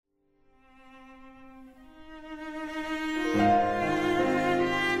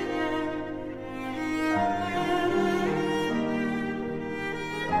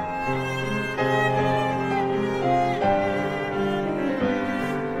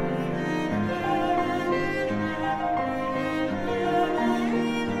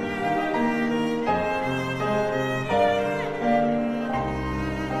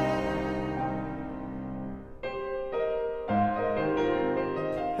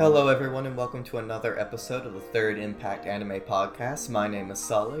Hello, everyone, and welcome to another episode of the Third Impact Anime Podcast. My name is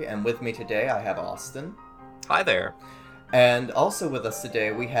Sully, and with me today I have Austin. Hi there. And also with us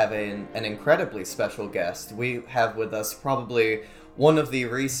today we have an incredibly special guest. We have with us probably one of the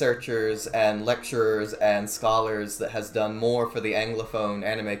researchers and lecturers and scholars that has done more for the Anglophone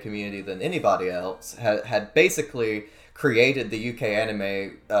anime community than anybody else, had basically created the UK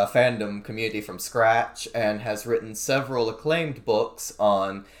anime fandom community from scratch and has written several acclaimed books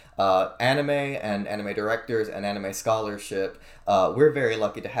on anime and anime directors and anime scholarship. We're very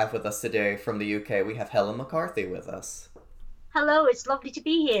lucky to have with us today from the UK, we have Helen McCarthy with us. Hello, it's lovely to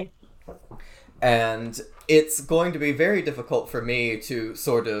be here. And it's going to be very difficult for me to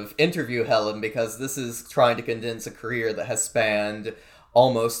sort of interview Helen because this is trying to condense a career that has spanned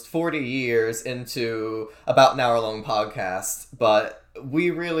almost 40 years into about an hour-long podcast, but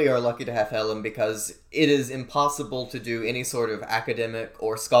we really are lucky to have Helen because it is impossible to do any sort of academic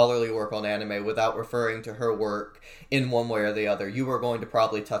or scholarly work on anime without referring to her work in one way or the other. You are going to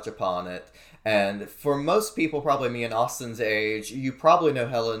probably touch upon it. And for most people, probably me and Austin's age, you probably know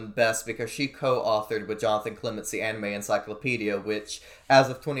Helen best because she co-authored with Jonathan Clements the Anime Encyclopedia, which, as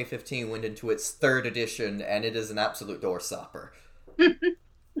of 2015, went into its third edition, and it is an absolute doorstopper.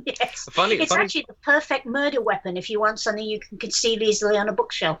 Yes, it's actually the perfect murder weapon if you want something you can conceal easily on a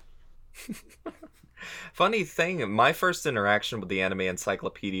bookshelf. Funny thing, my first interaction with the Anime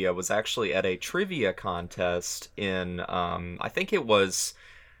Encyclopedia was actually at a trivia contest in,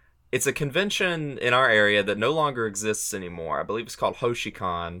 it's a convention in our area that no longer exists anymore. I believe it's called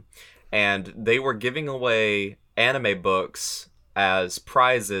HoshiCon, and they were giving away anime books as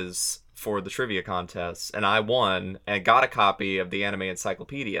prizes for the trivia contest, and I won and got a copy of the Anime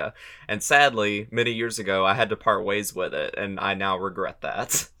Encyclopedia, and sadly, many years ago, I had to part ways with it, and I now regret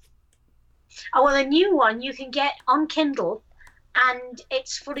that. Oh, well, a new one you can get on Kindle, and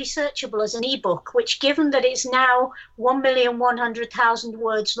it's fully searchable as an ebook, which, given that it's now 1,100,000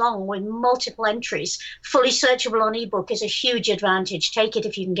 words long with multiple entries, fully searchable on ebook is a huge advantage. Take it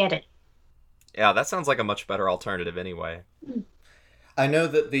if you can get it. Yeah, that sounds like a much better alternative anyway. I know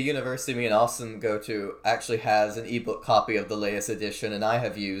that the university me and Austin go to actually has an ebook copy of the latest edition, and I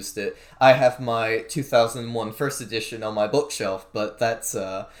have used it. I have my 2001 first edition on my bookshelf, but that's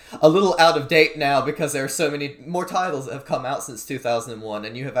a little out of date now because there are so many more titles that have come out since 2001,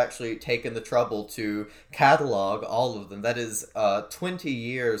 and you have actually taken the trouble to catalog all of them. That is 20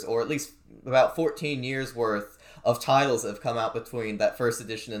 years, or at least about 14 years worth of titles that have come out between that first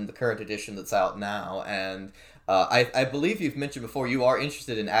edition and the current edition that's out now, and I believe you've mentioned before you are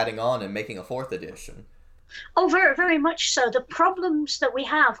interested in adding on and making a fourth edition. Oh, very, very much so. The problems that we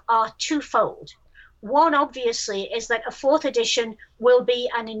have are twofold. One, obviously, is that a fourth edition will be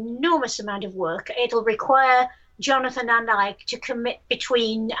an enormous amount of work. It'll require Jonathan and I to commit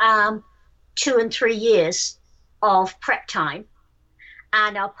between 2 and 3 years of prep time,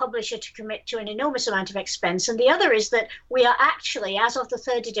 and our publisher to commit to an enormous amount of expense. And the other is that we are actually, as of the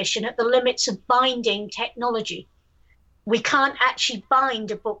third edition, at the limits of binding technology. We can't actually bind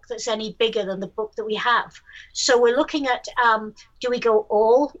a book that's any bigger than the book that we have. So we're looking at, do we go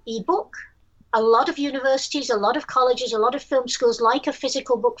all ebook? A lot of universities, a lot of colleges, a lot of film schools like a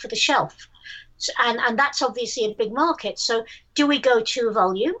physical book for the shelf. And that's obviously a big market. So do we go 2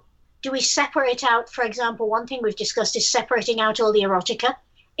 volume? Do we separate out, for example, one thing we've discussed is separating out all the erotica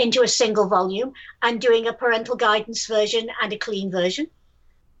into a single volume and doing a parental guidance version and a clean version.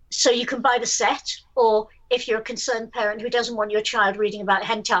 So you can buy the set, or if you're a concerned parent who doesn't want your child reading about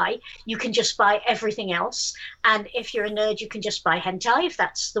hentai, you can just buy everything else. And if you're a nerd, you can just buy hentai if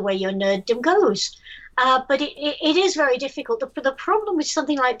that's the way your nerddom goes. But it is very difficult. The problem with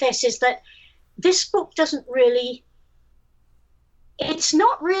something like this is that this book doesn't really... It's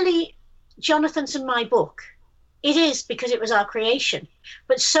not really Jonathan's and my book. It is because it was our creation.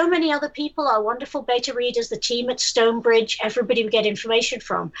 But so many other people, our wonderful beta readers, the team at Stonebridge, everybody we get information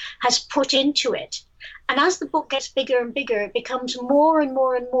from, has put into it. And as the book gets bigger and bigger, it becomes more and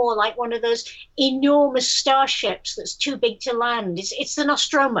more and more like one of those enormous starships that's too big to land. It's the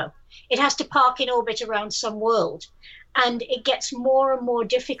Nostromo. It has to park in orbit around some world. And it gets more and more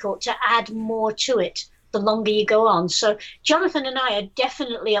difficult to add more to it the longer you go on. So Jonathan and I are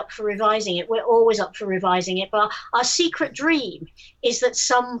definitely up for revising it. We're always up for revising it. But our secret dream is that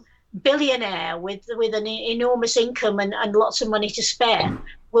some billionaire with an enormous income and lots of money to spare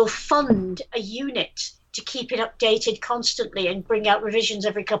will fund a unit to keep it updated constantly and bring out revisions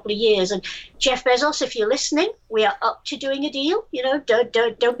every couple of years. And Jeff Bezos, if you're listening, we are up to doing a deal.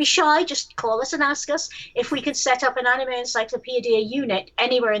 Don't be shy. Just call us and ask us if we can set up an anime encyclopedia unit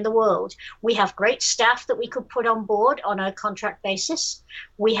anywhere in the world. We have great staff that we could put on board on a contract basis.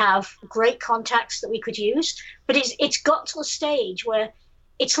 We have great contacts that we could use, but it's got to a stage where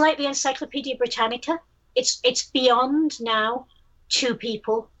it's like the Encyclopedia Britannica. It's beyond now 2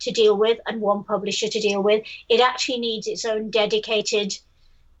 people to deal with and 1 publisher to deal with. It actually needs its own dedicated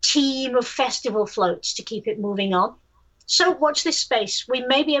team of festival floats to keep it moving on. So watch this space. We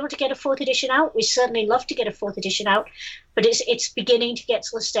may be able to get a 4th edition out. We certainly love to get a 4th edition out, but it's beginning to get to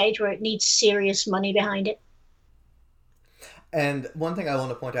the stage where it needs serious money behind it. And one thing I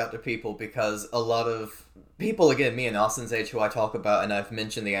want to point out to people, because a lot of people, again, me and Austin's age, who I talk about, and I've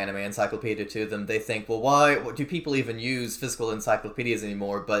mentioned the Anime Encyclopedia to them, they think, well, why do people even use physical encyclopedias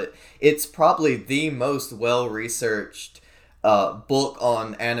anymore? But it's probably the most well-researched book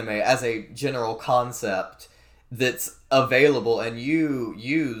on anime as a general concept that's available, and you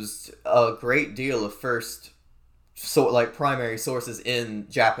used a great deal of primary sources in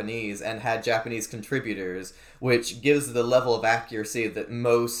Japanese and had Japanese contributors, which gives the level of accuracy that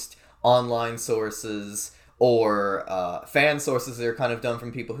most online sources or fan sources that are kind of done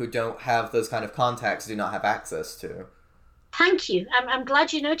from people who don't have those kind of contacts do not have access to. Thank you. I'm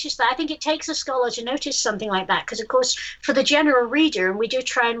glad you noticed that. I think it takes a scholar to notice something like that, because, of course, for the general reader, and we do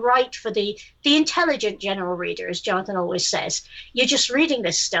try and write for the intelligent general reader, as Jonathan always says, you're just reading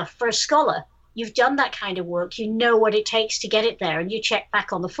this stuff. For a scholar, you've done that kind of work. You know what it takes to get it there, and you check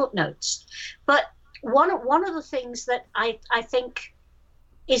back on the footnotes. But one of the things that I think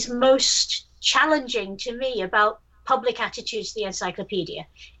is most challenging to me about public attitudes to the encyclopedia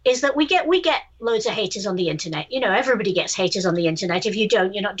is that we get loads of haters on the internet. Everybody gets haters on the internet. If you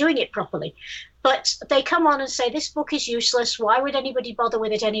don't, you're not doing it properly. But they come on and say, this book is useless. Why would anybody bother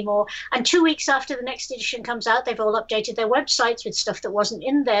with it anymore? And 2 weeks after the next edition comes out, they've all updated their websites with stuff that wasn't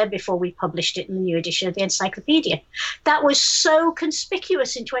in there before we published it in the new edition of the encyclopedia. That was so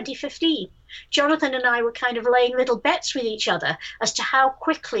conspicuous in 2015. Jonathan and I were kind of laying little bets with each other as to how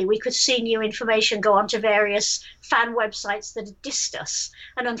quickly we could see new information go onto various fan websites that had dissed us.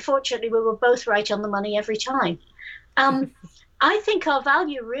 And unfortunately, we were both right on the money every time. I think our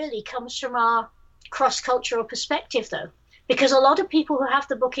value really comes from our cross-cultural perspective, though, because a lot of people who have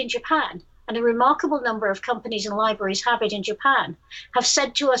the book in Japan, and a remarkable number of companies and libraries have it in Japan, have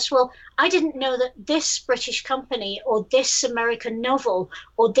said to us, well, I didn't know that this British company or this American novel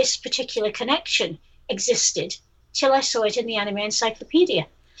or this particular connection existed till I saw it in the Anime Encyclopedia.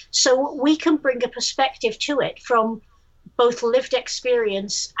 So we can bring a perspective to it from both lived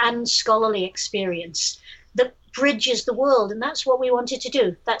experience and scholarly experience that bridges the world, and that's what we wanted to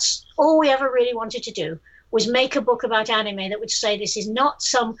do. That's all we ever really wanted to do, was make a book about anime that would say this is not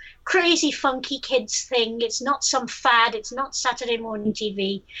some crazy funky kids thing, it's not some fad, it's not Saturday morning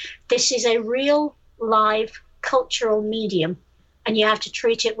TV. This is a real live cultural medium, and you have to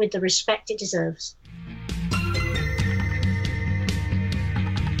treat it with the respect it deserves.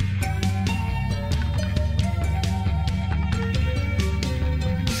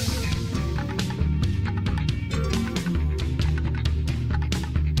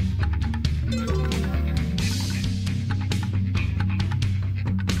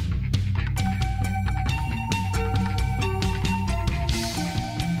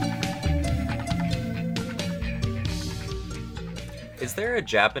 Is there a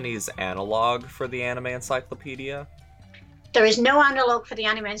Japanese analog for the Anime Encyclopedia? There is no analog for the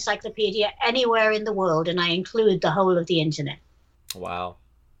Anime Encyclopedia anywhere in the world, and I include the whole of the internet. Wow.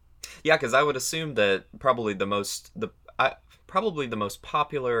 Yeah, because I would assume that probably the most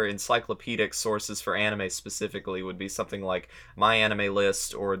popular encyclopedic sources for anime specifically would be something like My Anime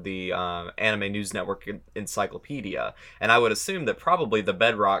List or the Anime News Network Encyclopedia. And I would assume that probably the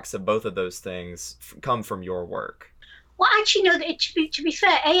bedrocks of both of those things come from your work. Well, actually, no, to be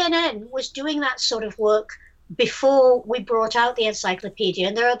fair, ANN was doing that sort of work before we brought out the encyclopedia.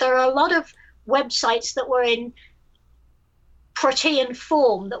 And there are a lot of websites that were in protean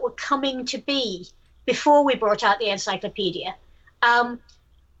form that were coming to be before we brought out the encyclopedia,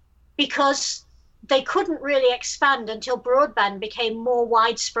 because they couldn't really expand until broadband became more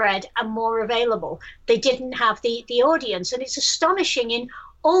widespread and more available. They didn't have the audience. And it's astonishing, in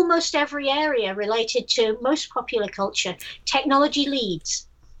almost every area related to most popular culture, technology leads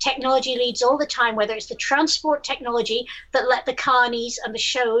all the time, whether it's the transport technology that let the carnies and the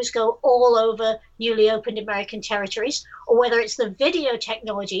shows go all over newly opened American territories, or whether it's the video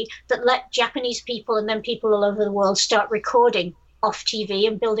technology that let Japanese people and then people all over the world start recording off TV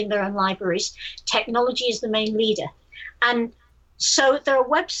and building their own libraries. Technology is the main leader. And so there are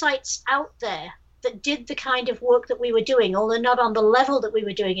websites out there that did the kind of work that we were doing, although not on the level that we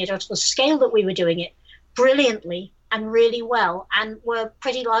were doing it or to the scale that we were doing it, brilliantly and really well, and were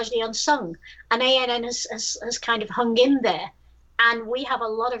pretty largely unsung. And ANN has kind of hung in there. And we have a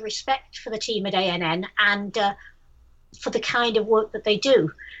lot of respect for the team at ANN and for the kind of work that they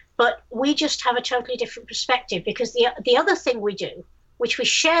do. But we just have a totally different perspective, because the other thing we do, which we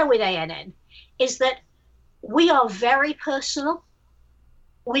share with ANN, is that we are very personal.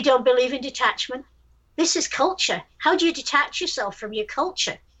 We don't believe in detachment. This is culture. How do you detach yourself from your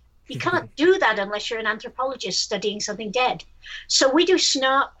culture? You can't do that unless you're an anthropologist studying something dead. So we do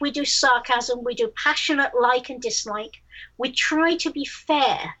snark, we do sarcasm, we do passionate like and dislike. We try to be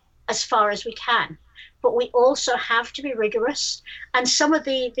fair as far as we can, but we also have to be rigorous. And some of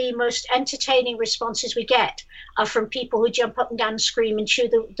the most entertaining responses we get are from people who jump up and down and scream and chew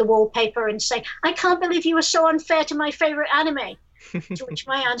the wallpaper and say, I can't believe you were so unfair to my favorite anime. To which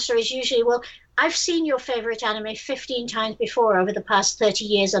my answer is usually, well, I've seen your favorite anime 15 times before over the past 30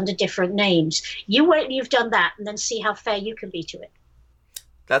 years under different names. You wait till you've done that and then see how fair you can be to it.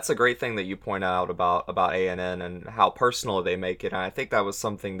 That's a great thing that you point out about ANN and how personal they make it. And I think that was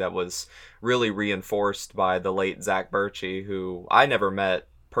something that was really reinforced by the late Zach Birchie, who I never met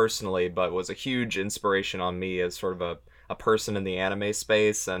personally, but was a huge inspiration on me as sort of a person in the anime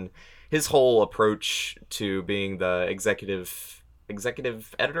space. And his whole approach to being the executive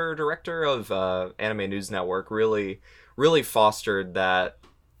editor director of Anime News Network really fostered that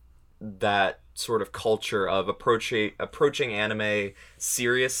sort of culture of approaching anime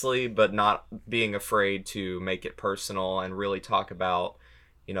seriously, but not being afraid to make it personal and really talk about,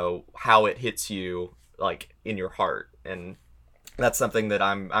 you know, how it hits you like in your heart. And that's something that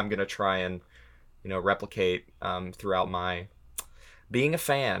I'm gonna try and, you know, replicate throughout my being a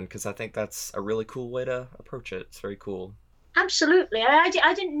fan, because I think that's a really cool way to approach it. It's very cool. Absolutely. I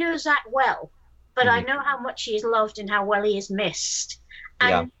didn't know Zach well, but I know how much he is loved and how well he is missed. And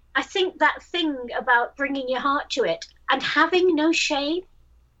yeah. I think that thing about bringing your heart to it and having no shame,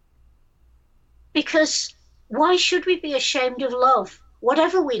 because why should we be ashamed of love?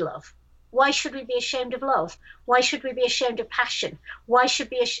 Whatever we love. Why should we be ashamed of love? Why should we be ashamed of passion? Why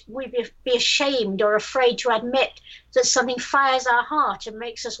should we be ashamed or afraid to admit that something fires our heart and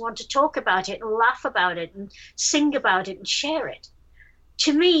makes us want to talk about it and laugh about it and sing about it and share it?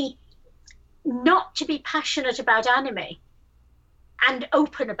 To me, not to be passionate about anime and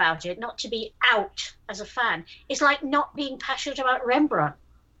open about it, not to be out as a fan, is like not being passionate about Rembrandt.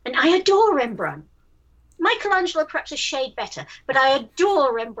 And I adore Rembrandt. Michelangelo perhaps a shade better, but I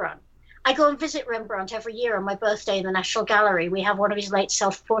adore Rembrandt. I go and visit Rembrandt every year on my birthday in the National Gallery. We have one of his late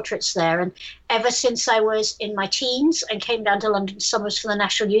self-portraits there. And ever since I was in my teens and came down to London summers for the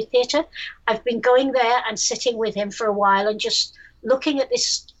National Youth Theatre, I've been going there and sitting with him for a while and just looking at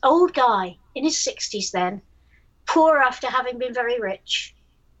this old guy in his 60s then, poor after having been very rich,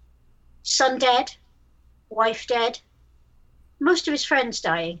 son dead, wife dead, most of his friends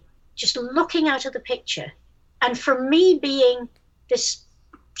dying, just looking out of the picture. And for me being this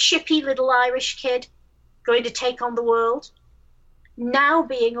chippy little Irish kid going to take on the world, now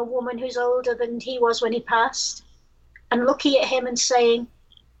being a woman who's older than he was when he passed, and looking at him and saying,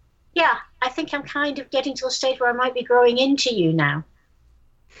 yeah, I think I'm kind of getting to a stage where I might be growing into you now.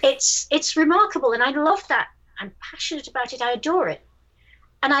 It's remarkable, and I love that. I'm passionate about it. I adore it.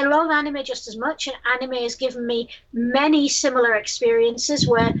 And I love anime just as much, and anime has given me many similar experiences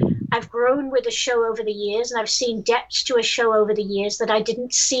where I've grown with a show over the years, and I've seen depths to a show over the years that I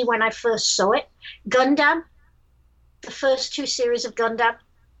didn't see when I first saw it. Gundam, the first 2 series of Gundam,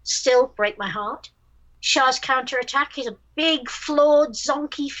 still break my heart. Shah's Counterattack is a big, flawed,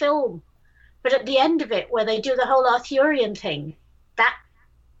 zonky film. But at the end of it, where they do the whole Arthurian thing, that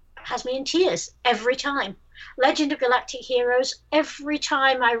has me in tears every time. Legend of Galactic Heroes, every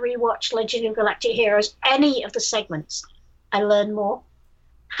time I rewatch Legend of Galactic Heroes, any of the segments, I learn more.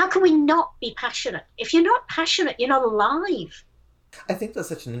 How can we not be passionate? If you're not passionate, you're not alive. I think that's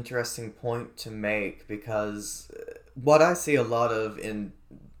such an interesting point to make, because what I see a lot of in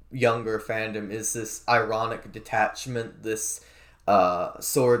younger fandom is this ironic detachment, this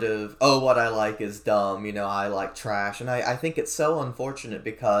sort of, oh, what I like is dumb, you know, I like trash. And I think it's so unfortunate,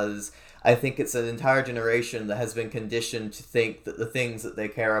 because I think it's an entire generation that has been conditioned to think that the things that they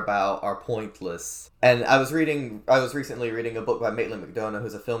care about are pointless. And I was recently reading a book by Maitland McDonough,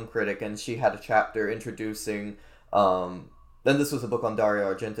 who's a film critic, and she had a chapter introducing, then this was a book on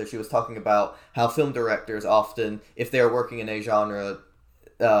Dario Argento. She was talking about how film directors often, if they're working in a genre,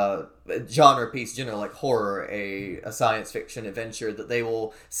 genre piece, like horror, a science fiction adventure, that they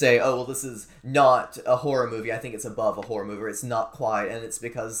will say, oh, well, this is not a horror movie, I think it's above a horror movie, it's not quite, and it's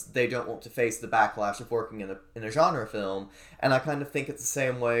because they don't want to face the backlash of working in a genre film. And I kind of think it's the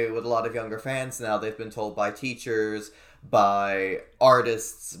same way with a lot of younger fans now. They've been told by teachers, by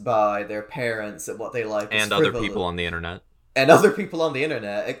artists, by their parents, that what they like is and other people on the internet. And other people on the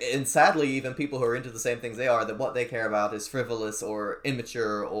internet, and sadly even people who are into the same things they are, that what they care about is frivolous or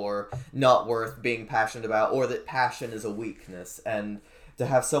immature or not worth being passionate about, or that passion is a weakness. And to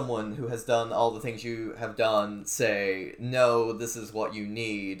have someone who has done all the things you have done say, no, this is what you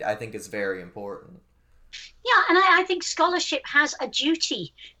need, I think is very important. Yeah, and I think scholarship has a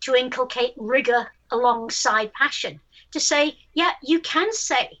duty to inculcate rigor alongside passion. To say, yeah, you can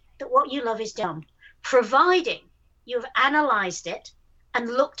say that what you love is dumb, providing you've analysed it and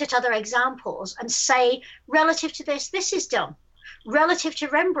looked at other examples and say, relative to this is dumb. Relative to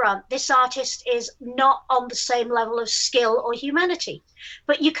Rembrandt, this artist is not on the same level of skill or humanity.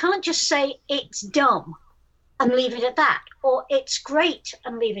 But you can't just say it's dumb and leave it at that, or it's great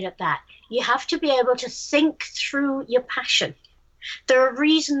and leave it at that. You have to be able to think through your passion. There are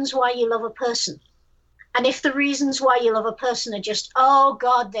reasons why you love a person. And if the reasons why you love a person are just, oh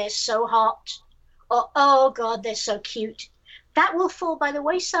God, they're so hot, or, oh God, they're so cute, that will fall by the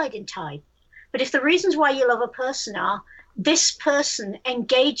wayside in time. But if the reasons why you love a person are, this person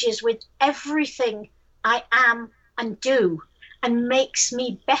engages with everything I am and do and makes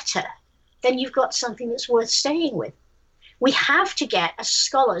me better, then you've got something that's worth staying with. We have to get, as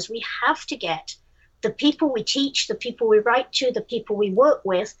scholars, we have to get the people we teach, the people we write to, the people we work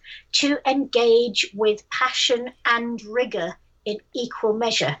with, to engage with passion and rigor in equal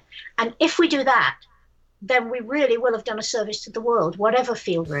measure. And if we do that, then we really will have done a service to the world, whatever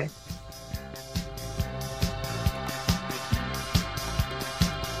field we're in.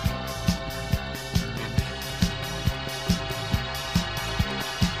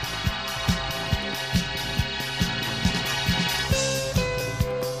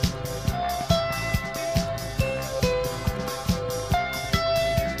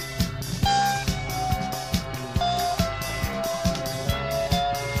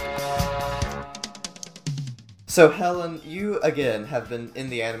 So, Helen, you, again, have been in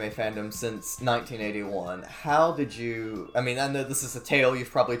the anime fandom since 1981. How did you... I mean, I know this is a tale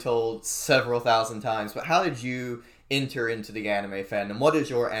you've probably told several thousand times, but how did you enter into the anime fandom? What is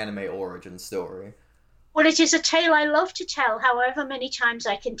your anime origin story? Well, it is a tale I love to tell, however many times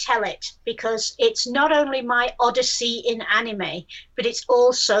I can tell it, because it's not only my odyssey in anime, but it's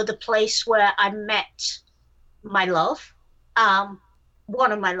also the place where I met my love.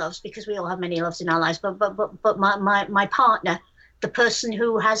 One of my loves, because we all have many loves in our lives, but my partner, the person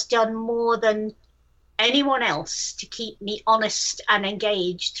who has done more than anyone else to keep me honest and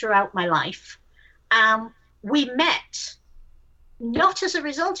engaged throughout my life. We met not as a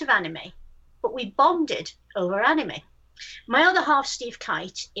result of anime, but we bonded over anime. My other half, Steve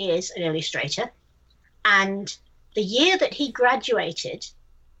Kite, is an illustrator, and the year that he graduated,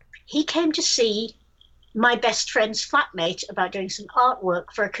 he came to see my best friend's flatmate about doing some artwork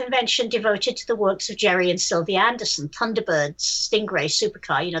for a convention devoted to the works of Jerry and Sylvia Anderson, Thunderbirds, Stingray,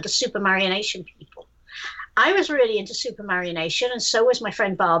 Supercar, the Super Marionation people. I was really into Super Marionation, and so was my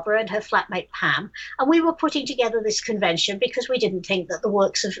friend Barbara and her flatmate Pam, and we were putting together this convention because we didn't think that the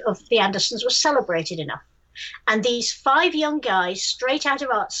works of the Andersons were celebrated enough. And these 5 young guys, straight out of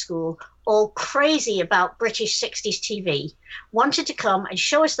art school, all crazy about British 60s TV, wanted to come and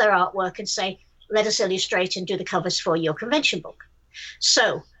show us their artwork and say, let us illustrate and do the covers for your convention book.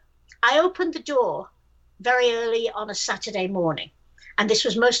 So I opened the door very early on a Saturday morning. And this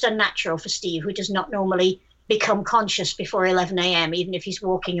was most unnatural for Steve, who does not normally become conscious before 11 a.m., even if he's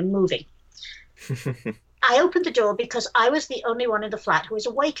walking and moving. I opened the door because I was the only one in the flat who was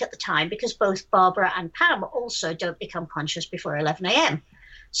awake at the time, because both Barbara and Pam also don't become conscious before 11 a.m.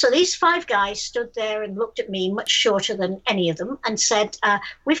 So these 5 guys stood there and looked at me, much shorter than any of them, and said,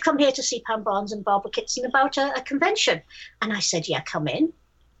 we've come here to see Pam Barnes and Barbara Kitson about a convention. And I said, yeah, come in,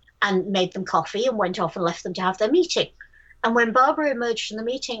 and made them coffee and went off and left them to have their meeting. And when Barbara emerged from the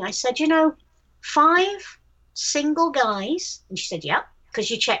meeting, I said, 5 single guys, and she said, yeah, because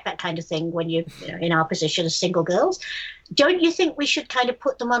you check that kind of thing when you're in our position as single girls. Don't you think we should kind of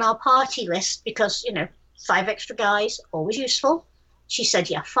put them on our party list because, 5 extra guys, always useful? She said,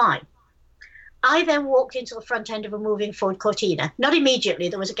 yeah, fine. I then walked into the front end of a moving Ford Cortina. Not immediately,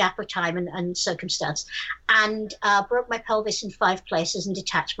 there was a gap of time and circumstance, and broke my pelvis in 5 places and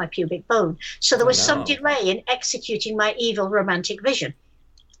detached my pubic bone. So there was some delay in executing my evil romantic vision.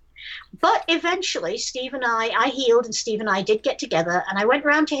 But eventually, I healed, and Steve and I did get together, and I went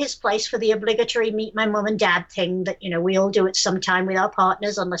round to his place for the obligatory meet my mum and dad thing that, we all do at some time with our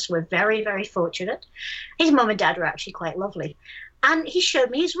partners, unless we're very, very fortunate. His mum and dad were actually quite lovely. And he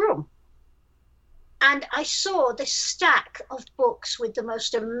showed me his room. And I saw this stack of books with the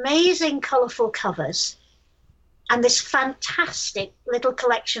most amazing, colourful covers, and this fantastic little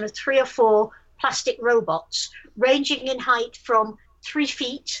collection of 3 or 4 plastic robots, ranging in height from 3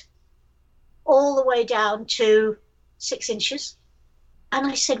 feet all the way down to 6 inches. And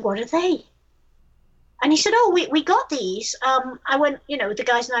I said, what are they? And he said, oh, we got these. I went, the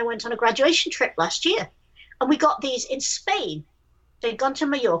guys and I went on a graduation trip last year, and we got these in Spain. They'd gone to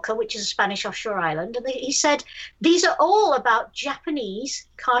Mallorca, which is a Spanish offshore island. And he said, these are all about Japanese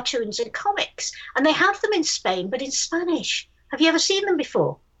cartoons and comics. And they have them in Spain, but in Spanish. Have you ever seen them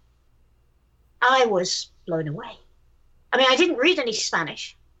before? I was blown away. I mean, I didn't read any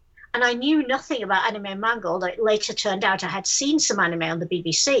Spanish, and I knew nothing about anime and manga, although it later turned out I had seen some anime on the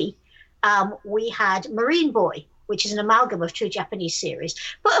BBC. We had Marine Boy, which is an amalgam of 2 Japanese series.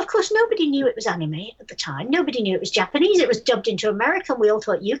 But of course, nobody knew it was anime at the time. Nobody knew it was Japanese. It was dubbed into American. We all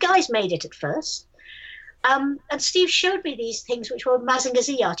thought, you guys made it at first. And Steve showed me these things, which were Mazinger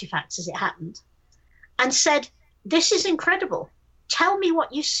Z artifacts, as it happened, and said, this is incredible. Tell me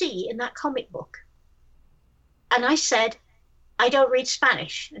what you see in that comic book. And I said, I don't read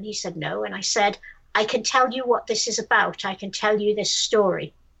Spanish. And he said, no. And I said, I can tell you what this is about. I can tell you this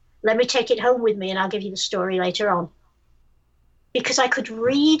story. Let me take it home with me, and I'll give you the story later on. Because I could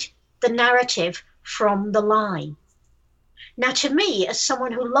read the narrative from the line. Now, to me, as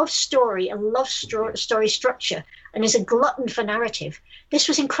someone who loves story and loves story structure and is a glutton for narrative, this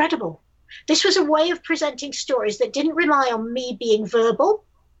was incredible. This was a way of presenting stories that didn't rely on me being verbal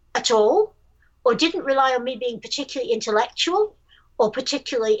at all, or didn't rely on me being particularly intellectual, or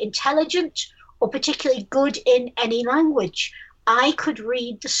particularly intelligent, or particularly good in any language. I could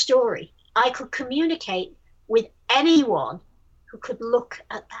read the story. I could communicate with anyone who could look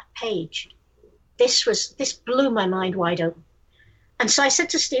at that page. This blew my mind wide open. And so I said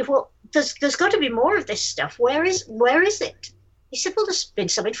to Steve, well, there's got to be more of this stuff. Where is it? He said, well, there's been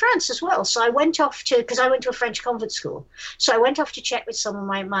some in France as well. So I went off because I went to a French convent school. So I went off to check with some of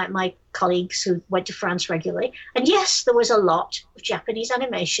my colleagues who went to France regularly. And yes, there was a lot of Japanese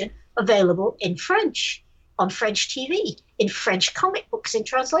animation available in French, on French TV, in French comic books in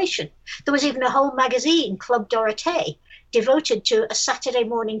translation. There was even a whole magazine, Club Dorothée, devoted to a Saturday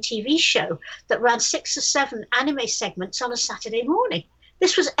morning TV show that ran 6 or 7 anime segments on a Saturday morning.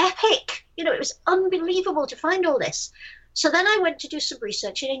 This was epic. It was unbelievable to find all this. So then I went to do some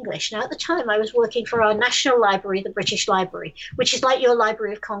research in English. Now, at the time, I was working for our national library, the British Library, which is like your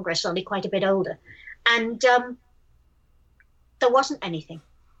Library of Congress, only quite a bit older. And there wasn't anything.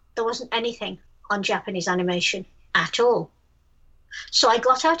 There wasn't anything on Japanese animation at all. So I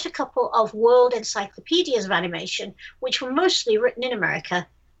got out a couple of world encyclopedias of animation, which were mostly written in America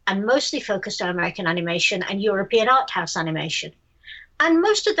and mostly focused on American animation and European art house animation. And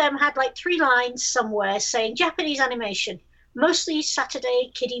most of them had like 3 lines somewhere saying Japanese animation, mostly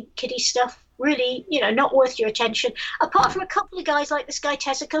Saturday kiddie stuff, really, not worth your attention, apart from a couple of guys like this guy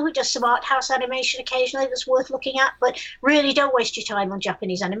Tezuka, who does some art house animation occasionally that's worth looking at, but really don't waste your time on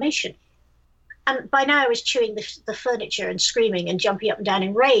Japanese animation. And by now I was chewing the furniture and screaming and jumping up and down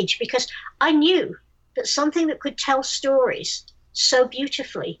in rage, because I knew that something that could tell stories so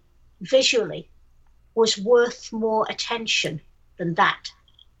beautifully, visually, was worth more attention than that.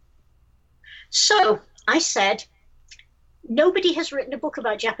 So I said, nobody has written a book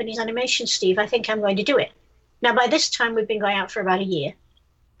about Japanese animation, Steve. I think I'm going to do it. Now, by this time, we'd been going out for about a year,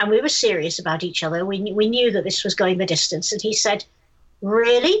 and we were serious about each other. We knew that this was going the distance. And he said,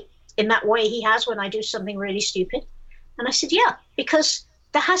 really? In that way he has when I do something really stupid? And I said, yeah, because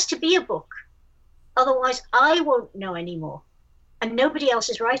there has to be a book. Otherwise, I won't know anymore. And nobody else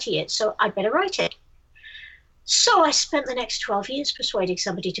is writing it, so I better write it. So I spent the next 12 years persuading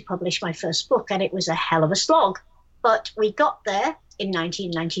somebody to publish my first book, and it was a hell of a slog. But we got there in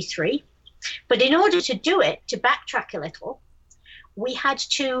 1993. But in order to do it, to backtrack a little, we had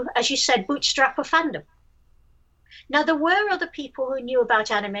to, as you said, bootstrap a fandom. Now, there were other people who knew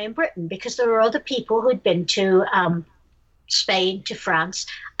about anime in Britain, because there were other people who'd been to Spain, to France,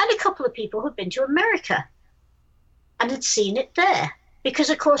 and a couple of people who'd been to America and had seen it there. Because,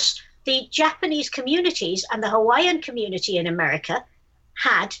 of course, the Japanese communities and the Hawaiian community in America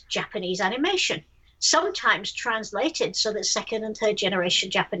had Japanese animation, sometimes translated so that 2nd and 3rd generation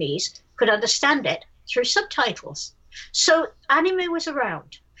Japanese could understand it through subtitles. So anime was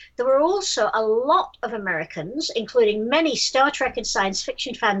around. There were also a lot of Americans, including many Star Trek and science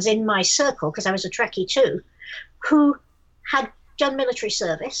fiction fans in my circle, because I was a Trekkie too, who had done military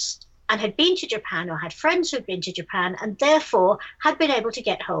service and had been to Japan or had friends who'd been to Japan and therefore had been able to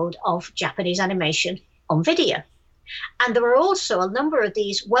get hold of Japanese animation on video. And there were also a number of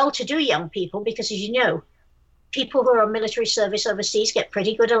these well-to-do young people, because as you know, people who are on military service overseas get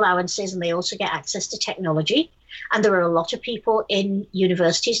pretty good allowances and they also get access to technology. And there were a lot of people in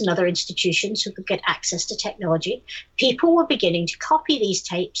universities and other institutions who could get access to technology. People were beginning to copy these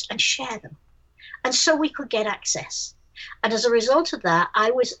tapes and share them. And so we could get access. And as a result of that,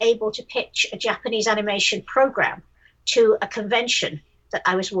 I was able to pitch a Japanese animation program to a convention that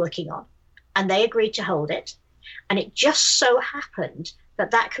I was working on. And they agreed to hold it. And it just so happened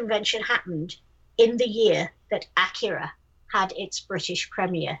that that convention happened in the year that Akira had its British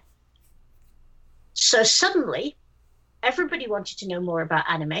premiere. So suddenly, everybody wanted to know more about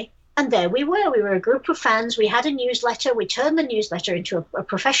anime. And there we were. We were a group of fans. We had a newsletter. We turned the newsletter into a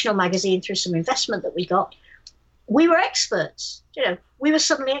professional magazine through some investment that we got. We were experts. You know, we were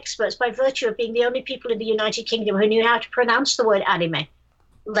suddenly experts by virtue of being the only people in the United Kingdom who knew how to pronounce the word anime,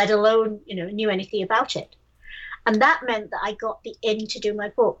 let alone, knew anything about it. And that meant that I got the in to do my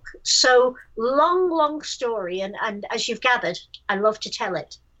book. So long story. And as you've gathered, I love to tell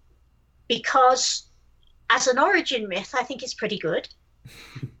it. Because as an origin myth, I think it's pretty good.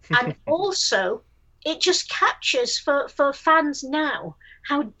 And also, it just captures for fans now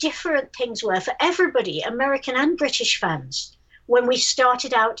how different things were for everybody, American and British fans, when we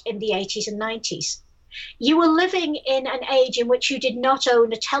started out in the 80s and 90s. You were living in an age in which you did not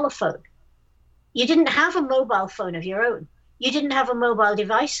own a telephone. You didn't have a mobile phone of your own. You didn't have a mobile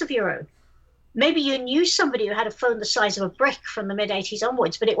device of your own. Maybe you knew somebody who had a phone the size of a brick from the mid-80s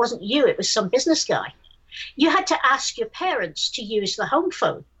onwards, but it wasn't you, it was some business guy. You had to ask your parents to use the home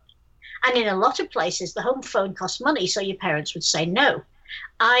phone. And in a lot of places, the home phone cost money, so your parents would say no.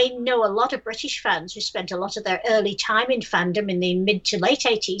 I know a lot of British fans who spent a lot of their early time in fandom in the mid to late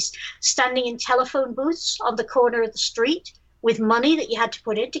 80s, standing in telephone booths on the corner of the street with money that you had to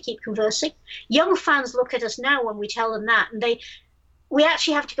put in to keep conversing. Young fans look at us now when we tell them that, and we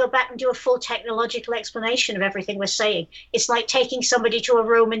actually have to go back and do a full technological explanation of everything we're saying. It's like taking somebody to a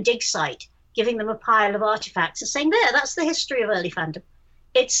Roman dig site, giving them a pile of artifacts and saying, there, that's the history of early fandom.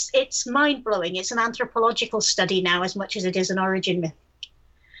 It's mind-blowing. It's an anthropological study now as much as it is an origin myth.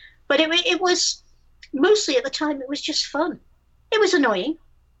 But it was, mostly at the time, it was just fun. It was annoying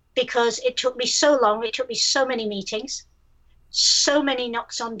because it took me so long. It took me so many meetings, so many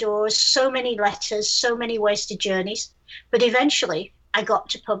knocks on doors, so many letters, so many wasted journeys. But eventually I got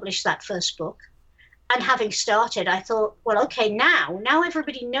to publish that first book. And having started, I thought, well, okay, now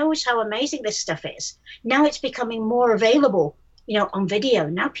everybody knows how amazing this stuff is. Now it's becoming more available, on video.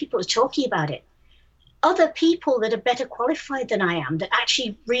 Now people are talking about it. Other people that are better qualified than I am, that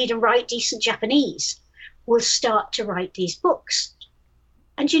actually read and write decent Japanese, will start to write these books.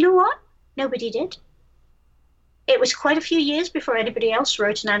 And you know what? Nobody did. It was quite a few years before anybody else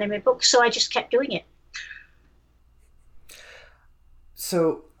wrote an anime book, so I just kept doing it.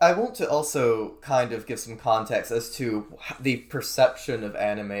 So I want to also kind of give some context as to the perception of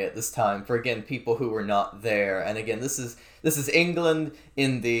anime at this time for, again, people who were not there. And again, this is England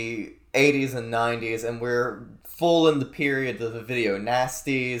in the 80s and 90s, and we're full in the period of the video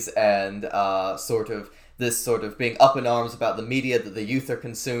nasties and sort of being up in arms about the media that the youth are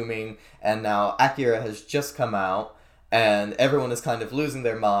consuming. And now Akira has just come out, and everyone is kind of losing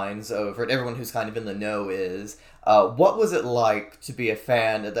their minds over it. Everyone who's kind of in the know is. What was it like to be a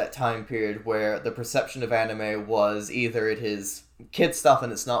fan at that time period where the perception of anime was either it is kid stuff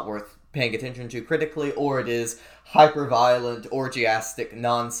and it's not worth paying attention to critically, or it is hyper-violent, orgiastic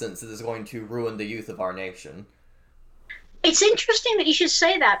nonsense that is going to ruin the youth of our nation? It's interesting that you should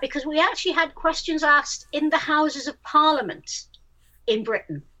say that, because we actually had questions asked in the Houses of Parliament in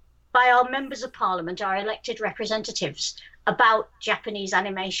Britain by our members of Parliament, our elected representatives, about Japanese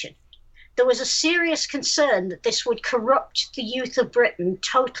animation. There was a serious concern that this would corrupt the youth of Britain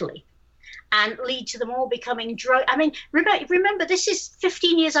totally and lead to them all becoming drug. I mean, remember, this is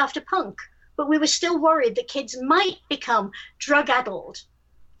 15 years after punk, but we were still worried that kids might become drug-addled,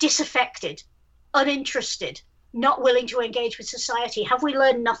 disaffected, uninterested, not willing to engage with society. Have we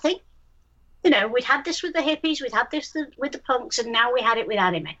learned nothing? We'd had this with the hippies, we'd had this with the punks, and now we had it with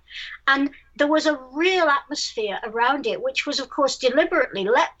anime. And there was a real atmosphere around it, which was, of course, deliberately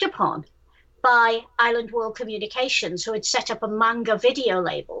leapt upon by Island World Communications, who had set up a manga video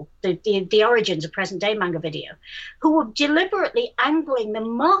label, the origins of present-day manga video, who were deliberately angling the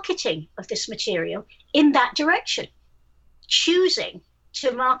marketing of this material in that direction, choosing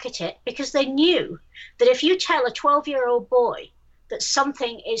to market it because they knew that if you tell a 12-year-old boy that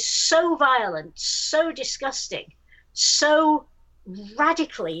something is so violent, so disgusting, so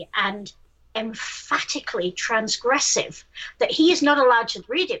radically and emphatically transgressive that he is not allowed to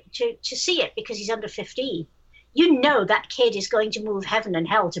read it, to see it because he's under 15, you know that kid is going to move heaven and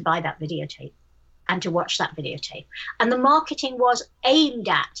hell to buy that videotape and to watch that videotape. And the marketing was aimed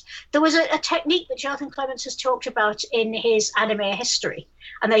at. There was a technique that Jonathan Clements has talked about in his anime history,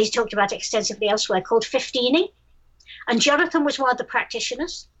 and that he's talked about extensively elsewhere, called 15ing. And Jonathan was one of the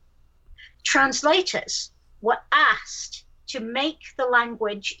practitioners. Translators were asked to make the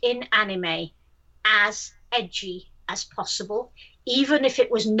language in anime as edgy as possible, even if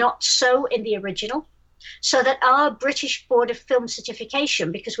it was not so in the original, so that our British Board of Film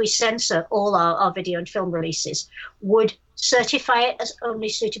Certification, because we censor all our video and film releases, would certify it as only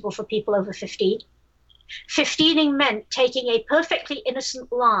suitable for people over 15. 15ing meant taking a perfectly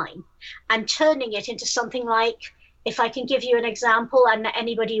innocent line and turning it into something like, if I can give you an example, and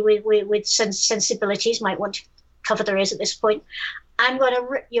anybody with sensibilities might want to cover their ears at this point, I'm going to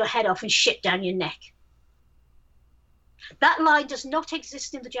rip your head off and shit down your neck. That line does not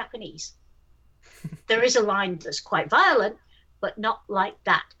exist in the Japanese. There is a line that's quite violent, but not like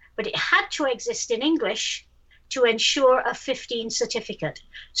that. But it had to exist in English to ensure a 15 certificate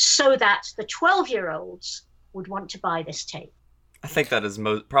so that the 12-year-olds would want to buy this tape. I think that is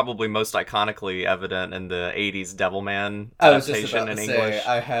probably most iconically evident in the 80s Devilman I was just adaptation about to in say, English.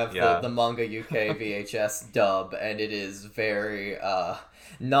 I have the Manga UK VHS dub, and it is very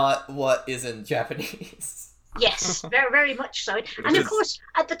not what is in Japanese. Yes, very, very much so. And of course,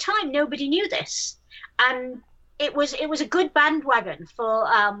 at the time, nobody knew this, and it was a good bandwagon for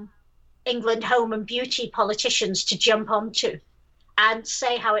England Home and Beauty politicians to jump onto and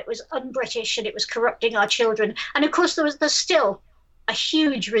say how it was un-British and it was corrupting our children. And of course, there's still a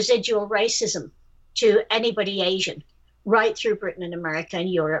huge residual racism to anybody Asian right through Britain and America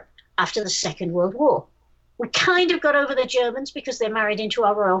and Europe after the Second World War. We kind of got over the Germans because they married into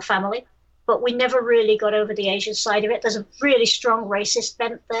our royal family, but we never really got over the Asian side of it. There's a really strong racist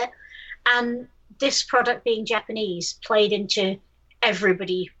bent there. And this product being Japanese played into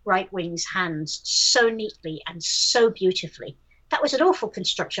everybody right-wing's hands so neatly and so beautifully. That was an awful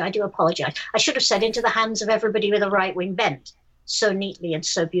construction. I do apologize. I should have said into the hands of everybody with a right-wing bent so neatly and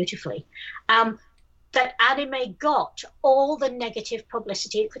so beautifully. That anime got all the negative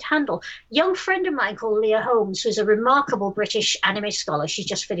publicity it could handle. Young friend of mine called Leah Holmes, who's a remarkable British anime scholar, she's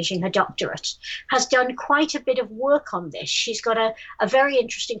just finishing her doctorate, has done quite a bit of work on this. She's got a very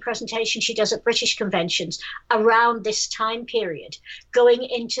interesting presentation she does at British conventions around this time period, going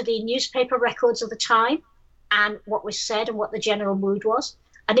into the newspaper records of the time and what was said and what the general mood was.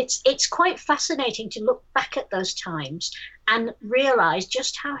 And it's quite fascinating to look back at those times and realize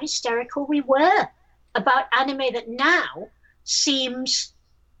just how hysterical we were about anime that now seems,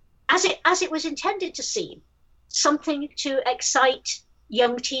 as it was intended to seem, something to excite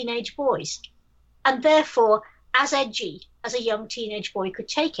young teenage boys, and therefore as edgy as a young teenage boy could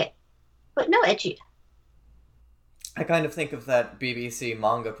take it, but no edgy. I kind of think of that BBC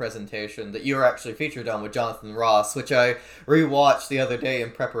manga presentation that you were actually featured on with Jonathan Ross, which I rewatched the other day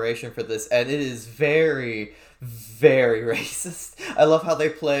in preparation for this, and it is very, very racist. I love how they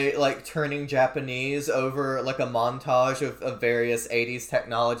play, like, turning Japanese over, like, a montage of various 80s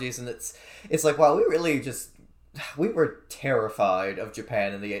technologies, and it's like, wow, we were terrified of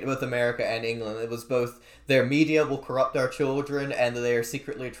Japan in the 80s, both America and England. It was both their media will corrupt our children, and they are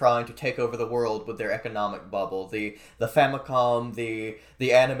secretly trying to take over the world with their economic bubble. The Famicom,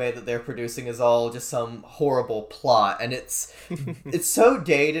 the anime that they're producing is all just some horrible plot, and it's so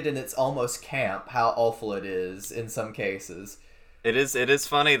dated and it's almost camp how awful it is in some cases. It is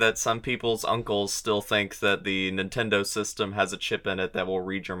funny that some people's uncles still think that the Nintendo system has a chip in it that will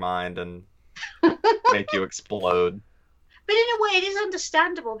read your mind and make you explode. But in a way, it is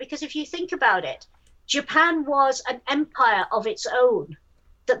understandable, because if you think about it, Japan was an empire of its own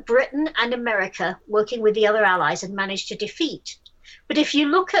that Britain and America, working with the other allies, had managed to defeat. But if you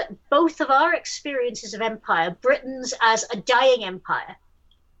look at both of our experiences of empire, Britain's as a dying empire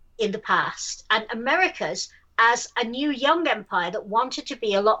in the past, and America's as a new young empire that wanted to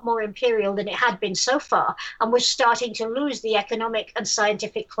be a lot more imperial than it had been so far and was starting to lose the economic and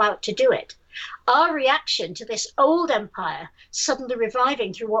scientific clout to do it. Our reaction to this old empire suddenly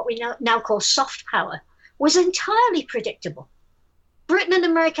reviving through what we now call soft power was entirely predictable. Britain and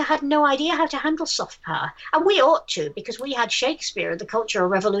America had no idea how to handle soft power, and we ought to, because we had Shakespeare and the Cultural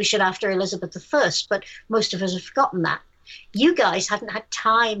Revolution after Elizabeth I, but most of us have forgotten that. You guys hadn't had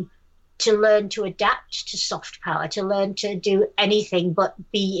time to learn to adapt to soft power, to learn to do anything but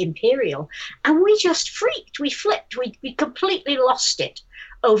be imperial. And we just freaked, we flipped, we completely lost it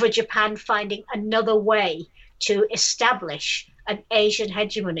over Japan finding another way to establish an Asian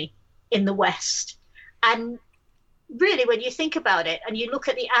hegemony in the West. And really, when you think about it and you look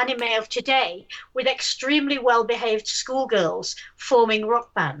at the anime of today with extremely well-behaved schoolgirls forming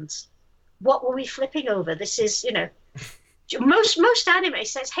rock bands, what were we flipping over? This is, most anime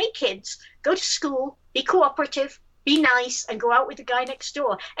says, hey kids, go to school, be cooperative, be nice, and go out with the guy next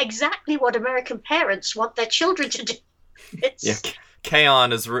door. Exactly what American parents want their children to do.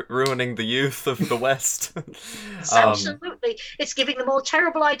 K-On! Is ruining the youth of the West. Absolutely. It's giving them all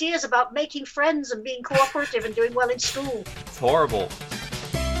terrible ideas about making friends and being cooperative and doing well in school. It's horrible.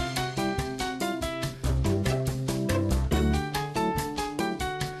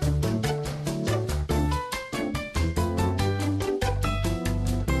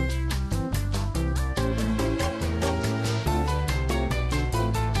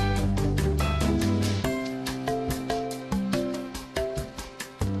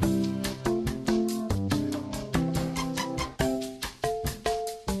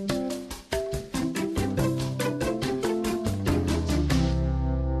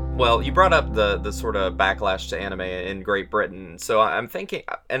 Well, you brought up the sort of backlash to anime in Great Britain, so I'm thinking,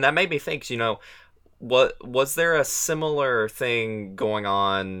 and that made me think, what was there a similar thing going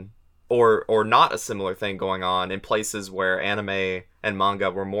on, or not a similar thing going on in places where anime and manga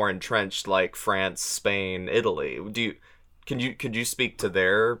were more entrenched, like France, Spain, Italy? Could you speak to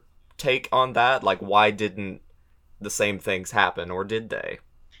their take on that? Like, why didn't the same things happen, or did they?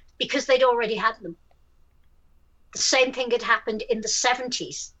 Because they'd already had them. The same thing had happened in the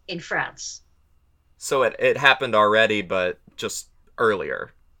 70s in France. So it happened already, but just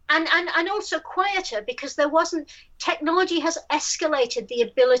earlier. And also quieter, because technology has escalated the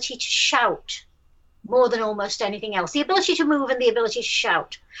ability to shout more than almost anything else. The ability to move and the ability to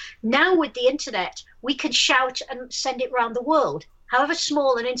shout. Now with the internet, we can shout and send it around the world. However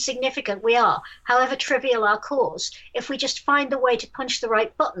small and insignificant we are, however trivial our cause, if we just find the way to punch the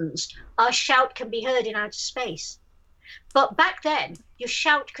right buttons, our shout can be heard in outer space. But back then, your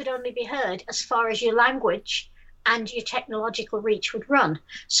shout could only be heard as far as your language and your technological reach would run.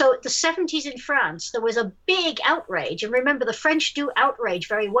 So at the 70s in France, there was a big outrage. And remember, the French do outrage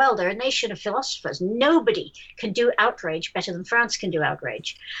very well. They're a nation of philosophers. Nobody can do outrage better than France can do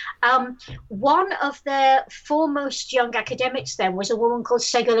outrage. One of their foremost young academics then was a woman called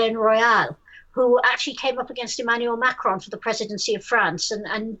Ségolène Royal, who actually came up against Emmanuel Macron for the presidency of France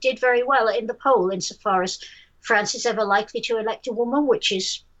and did very well in the poll insofar as France is ever likely to elect a woman, which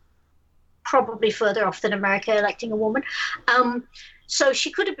is probably further off than America electing a woman. So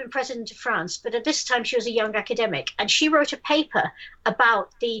she could have been president of France, but at this time she was a young academic, and she wrote a paper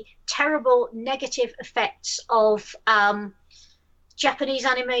about the terrible negative effects of Japanese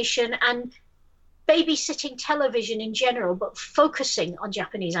animation and babysitting television in general, but focusing on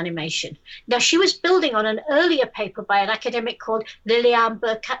Japanese animation. Now, she was building on an earlier paper by an academic called Liliane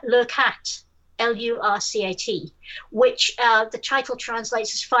Lurcat, L-U-R-C-A-T, which the title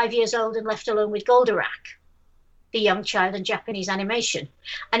translates as 5 years old and left alone with Goldorak, the young child in Japanese animation.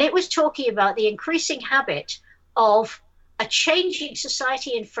 And it was talking about the increasing habit of a changing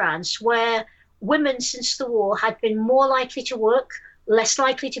society in France where women since the war had been more likely to work, less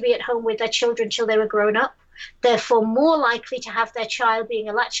likely to be at home with their children till they were grown up, therefore more likely to have their child being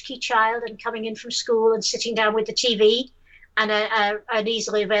a latchkey child and coming in from school and sitting down with the TV and an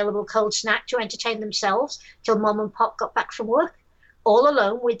easily available cold snack to entertain themselves till mom and pop got back from work, all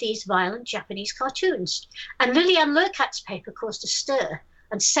alone with these violent Japanese cartoons. And Liliane Lurcat's paper caused a stir,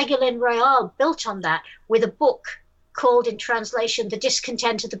 and Ségolène Royal built on that with a book called, in translation, The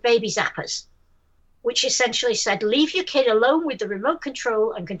Discontent of the Baby Zappers, which essentially said, leave your kid alone with the remote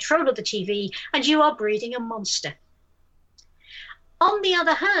control and control of the TV, and you are breeding a monster. On the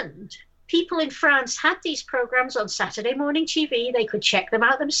other hand, people in France had these programs on Saturday morning TV. They could check them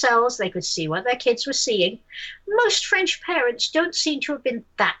out themselves. They could see what their kids were seeing. Most French parents don't seem to have been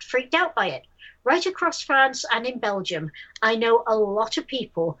that freaked out by it. Right across France and in Belgium, I know a lot of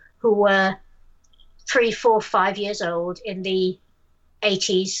people who were 3, 4, 5 years old in the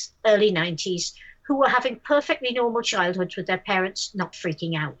 80s, early 90s, who were having perfectly normal childhoods with their parents not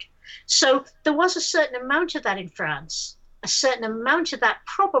freaking out. So there was a certain amount of that in France. A certain amount of that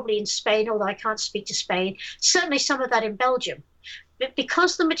probably in Spain, although I can't speak to Spain, certainly some of that in Belgium. But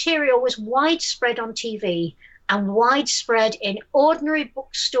because the material was widespread on TV and widespread in ordinary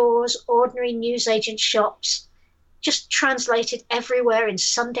bookstores, ordinary newsagent shops, just translated everywhere in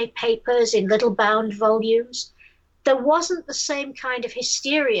Sunday papers, in little bound volumes, there wasn't the same kind of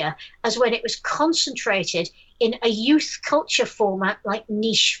hysteria as when it was concentrated in a youth culture format like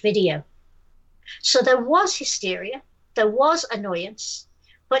niche video. So there was hysteria, there was annoyance,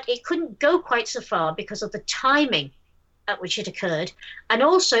 but it couldn't go quite so far because of the timing at which it occurred. And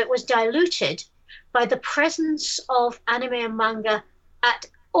also it was diluted by the presence of anime and manga at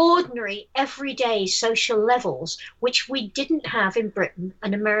ordinary, everyday social levels, which we didn't have in Britain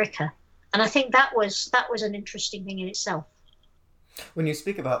and America. And I think that was an interesting thing in itself. When you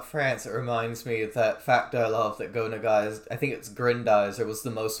speak about France, it reminds me of that fact I love that Go Nagai's, I think it's Grendizer, was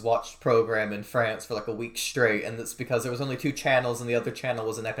the most watched program in France for like a week straight, and that's because there was only 2 channels and the other channel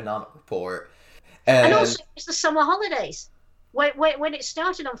was an economic report. And also it was the summer holidays. When it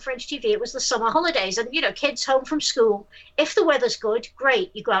started on French TV, it was the summer holidays, and kids home from school. If the weather's good,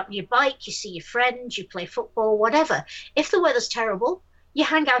 great. You go out on your bike, you see your friends, you play football, whatever. If the weather's terrible, you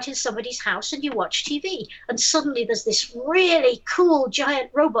hang out in somebody's house and you watch TV, and suddenly there's this really cool giant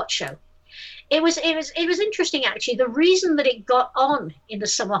robot show. It was interesting, actually. The reason that it got on in the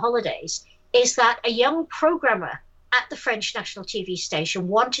summer holidays is that a young programmer at the French national TV station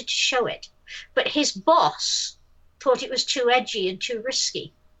wanted to show it, but his boss thought it was too edgy and too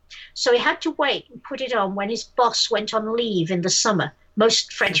risky. So he had to wait and put it on when his boss went on leave in the summer.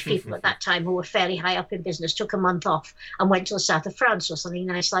 Most French people at that time who were fairly high up in business took a month off and went to the south of France or something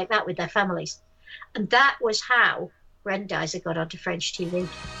nice like that with their families. And that was how Grendizer got onto French TV.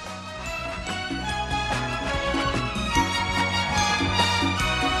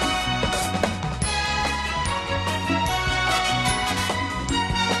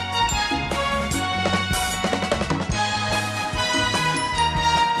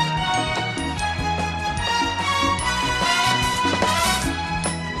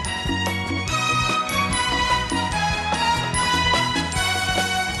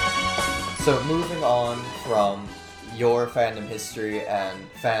 So moving on from your fandom history and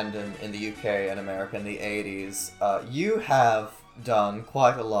fandom in the UK and America in the 80s, you have done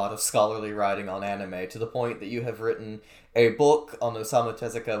quite a lot of scholarly writing on anime, to the point that you have written a book on Osamu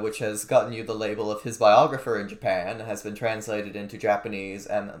Tezuka, which has gotten you the label of his biographer in Japan, has been translated into Japanese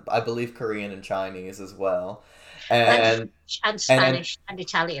and I believe Korean and Chinese as well. And Spanish and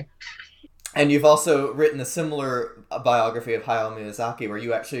Italian. And you've also written a similar biography of Hayao Miyazaki, where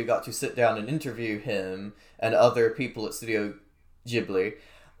you actually got to sit down and interview him and other people at Studio Ghibli.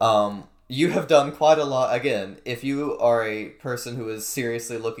 You have done quite a lot. Again, if you are a person who is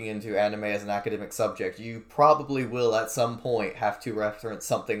seriously looking into anime as an academic subject, you probably will at some point have to reference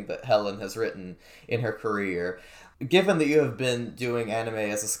something that Helen has written in her career. Given that you have been doing anime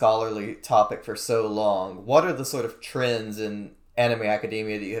as a scholarly topic for so long, what are the sort of trends in anime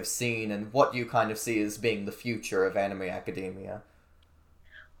academia that you have seen, and what do you kind of see as being the future of anime academia?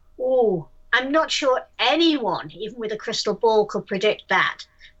 Oh, I'm not sure anyone, even with a crystal ball, could predict that.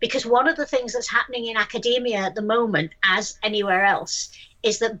 Because one of the things that's happening in academia at the moment, as anywhere else,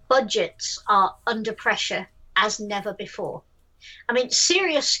 is that budgets are under pressure as never before. I mean,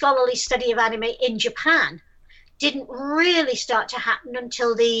 serious scholarly study of anime in Japan didn't really start to happen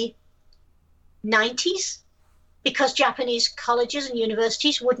until the 90s. Because Japanese colleges and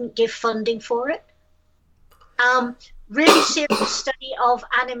universities wouldn't give funding for it. Really serious study of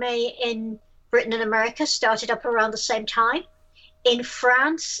anime in Britain and America started up around the same time. In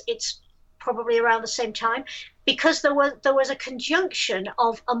France, it's probably around the same time, because there was a conjunction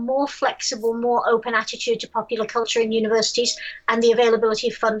of a more flexible, more open attitude to popular culture in universities and the availability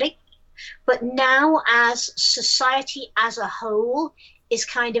of funding. But now, as society as a whole is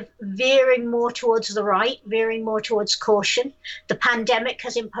kind of veering more towards the right, veering more towards caution. The pandemic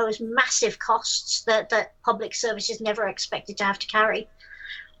has imposed massive costs that public services never expected to have to carry.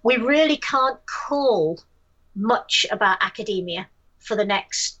 We really can't call much about academia for the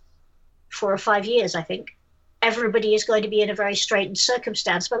next 4 or 5 years, I think. Everybody is going to be in a very straitened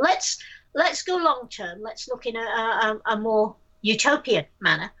circumstance. But let's go long term. Let's look in a more utopian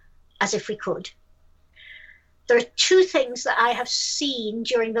manner, as if we could. There are 2 things that I have seen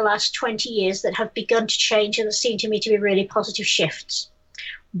during the last 20 years that have begun to change and that seem to me to be really positive shifts.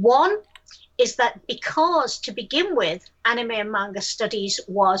 One is that because, to begin with, anime and manga studies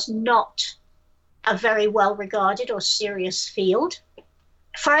was not a very well-regarded or serious field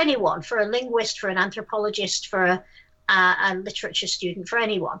for anyone, for a linguist, for an anthropologist, for a literature student, for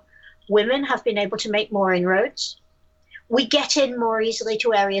anyone. Women have been able to make more inroads. We get in more easily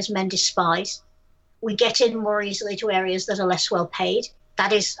to areas men despise. We get in more easily to areas that are less well paid.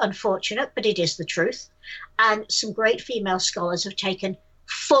 That is unfortunate, but it is the truth. And some great female scholars have taken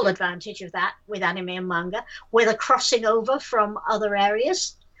full advantage of that with anime and manga, whether crossing over from other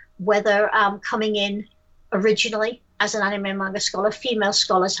areas, whether coming in originally as an anime manga scholar. Female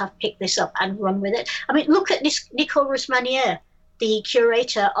scholars have picked this up and run with it. I mean, look at Nicole Rusmanier, the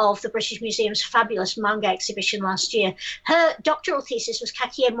curator of the British Museum's fabulous manga exhibition last year. Her doctoral thesis was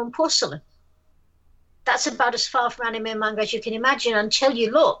Kakeiamon porcelain. That's about as far from anime manga as you can imagine until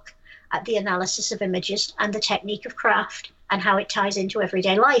you look at the analysis of images and the technique of craft and how it ties into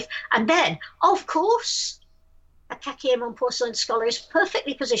everyday life. And then, of course, a Kakeiamon porcelain scholar is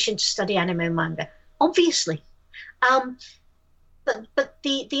perfectly positioned to study anime manga, obviously. But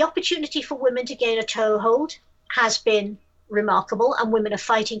the opportunity for women to gain a toehold has been remarkable, and women are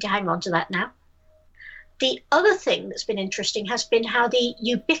fighting to hang on to that now. The other thing that's been interesting has been how the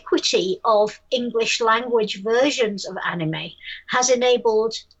ubiquity of English language versions of anime has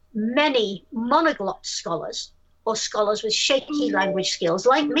enabled many monoglot scholars, or scholars with shaky language skills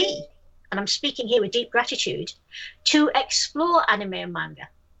like me, and I'm speaking here with deep gratitude, to explore anime and manga.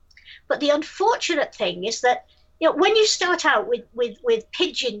 But the unfortunate thing is that, you know, when you start out with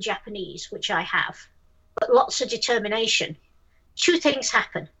pidgin Japanese, which I have, but lots of determination, two things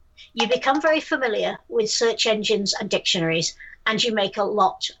happen. You become very familiar with search engines and dictionaries, and you make a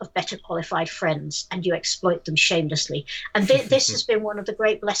lot of better qualified friends, and you exploit them shamelessly. And this has been one of the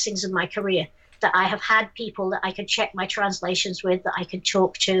great blessings of my career, that I have had people that I can check my translations with, that I can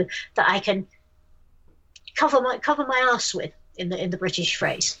talk to, that I can cover my arse with, in the British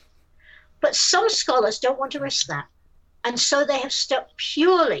phrase. But some scholars don't want to risk that, and so they have stuck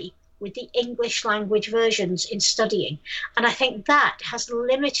purely with the English language versions in studying. And I think that has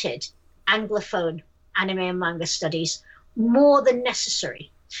limited Anglophone anime and manga studies more than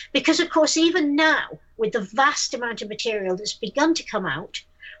necessary. Because, of course, even now, with the vast amount of material that's begun to come out,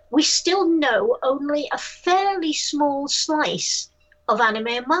 we still know only a fairly small slice of anime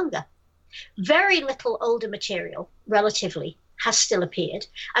and manga. Very little older material, relatively, has still appeared.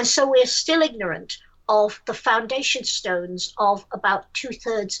 And so we are still ignorant of the foundation stones of about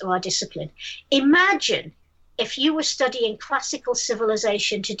 2/3 of our discipline. Imagine if you were studying classical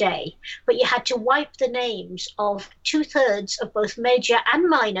civilization today, but you had to wipe the names of 2/3 of both major and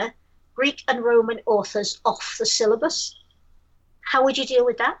minor Greek and Roman authors off the syllabus. How would you deal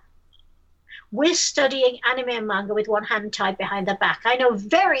with that? We're studying anime and manga with one hand tied behind their back. I know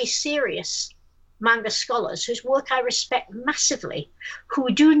very serious manga scholars whose work I respect massively, who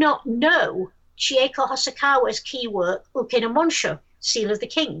do not know Chieko Hosokawa's key work, Uke no Monsho, Seal of the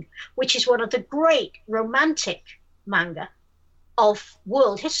King, which is one of the great romantic manga of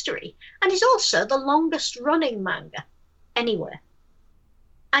world history, and is also the longest running manga anywhere.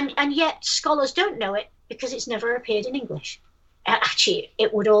 And yet scholars don't know it because it's never appeared in English. Actually,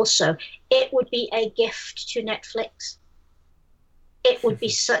 it would be a gift to Netflix. It would be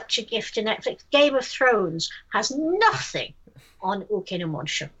such a gift to Netflix. Game of Thrones has nothing on Uke no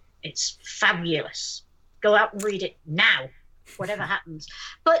Monsho. It's fabulous. Go out and read it now, whatever happens.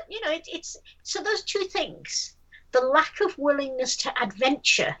 But, you know, it's so those two things, the lack of willingness to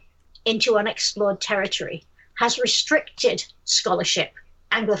adventure into unexplored territory has restricted scholarship,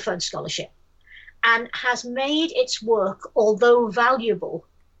 Anglophone scholarship, and has made its work, although valuable,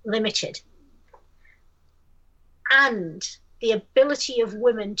 limited. And the ability of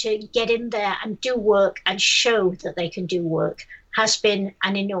women to get in there and do work and show that they can do work has been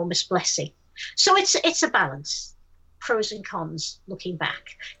an enormous blessing. So it's a balance, pros and cons, looking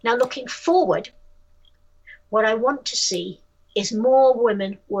back. Now, looking forward, what I want to see is more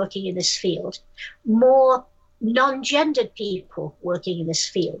women working in this field, more non-gendered people working in this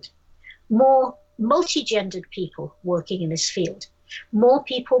field, more multi-gendered people working in this field, more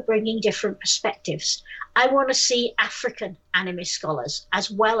people bringing different perspectives. I want to see African anime scholars as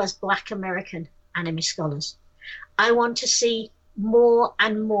well as Black American anime scholars. I want to see more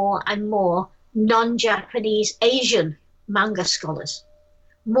and more and more non-Japanese Asian manga scholars,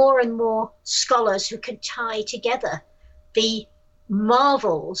 more and more scholars who can tie together the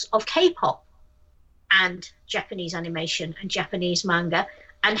marvels of K-pop and Japanese animation and Japanese manga,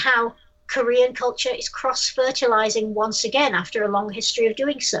 and how Korean culture is cross-fertilizing once again after a long history of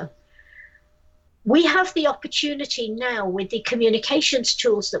doing so. We have the opportunity now, with the communications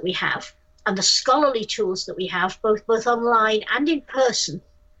tools that we have and the scholarly tools that we have, both online and in person,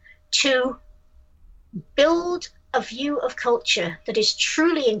 to build a view of culture that is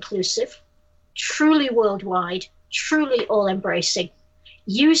truly inclusive, truly worldwide, truly all-embracing,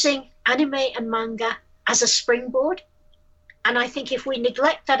 using anime and manga as a springboard. And I think if we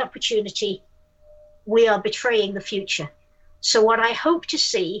neglect that opportunity, we are betraying the future. So what I hope to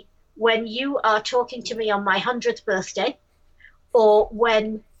see when you are talking to me on my 100th birthday, or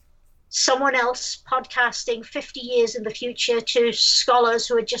when someone else podcasting 50 years in the future to scholars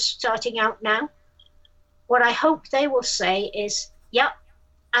who are just starting out now, what I hope they will say is, yep,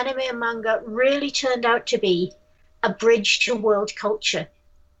 anime and manga really turned out to be a bridge to world culture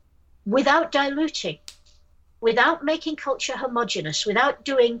without diluting, without making culture homogenous, without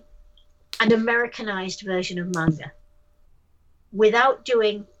doing an Americanized version of manga, without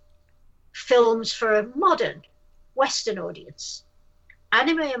doing films for a modern Western audience.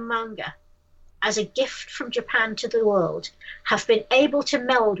 Anime and manga, as a gift from Japan to the world, have been able to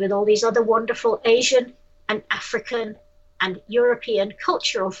meld with all these other wonderful Asian and African and European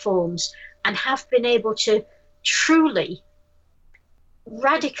cultural forms, and have been able to truly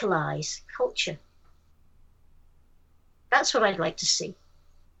radicalize culture. That's what I'd like to see.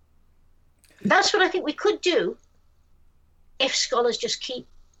 That's what I think we could do if scholars just keep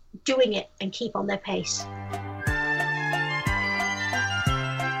doing it and keep on their pace.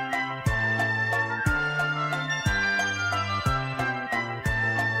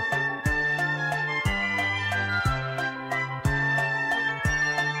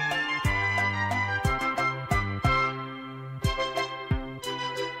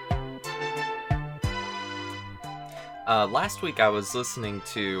 Last week I was listening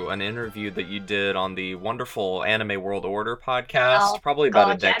to an interview that you did on the wonderful Anime World Order podcast, probably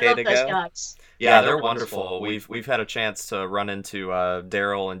about a decade ago. Those guys. Yeah, they're wonderful. We've had a chance to run into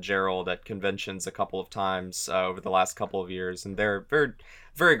Daryl and Gerald at conventions a couple of times over the last couple of years, and they're very,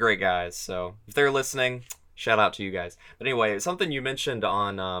 very great guys. So if they're listening, shout out to you guys. But anyway, something you mentioned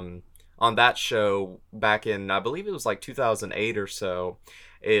on that show back in, I believe it was like 2008 or so,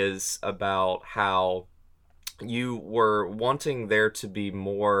 is about how you were wanting there to be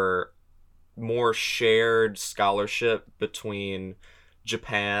more shared scholarship between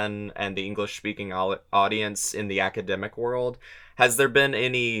Japan and the English-speaking audience in the academic world. Has there been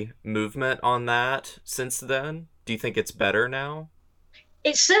any movement on that since then? Do you think it's better now?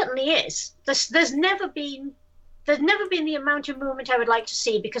 It certainly is. There's never been the amount of movement I would like to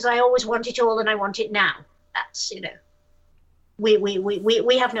see, because I always want it all and I want it now. That's,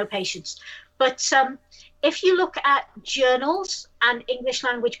 we have no patience. But if you look at journals and English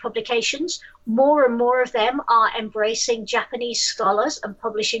language publications, more and more of them are embracing Japanese scholars and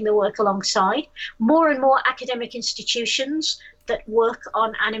publishing their work alongside. More and more academic institutions that work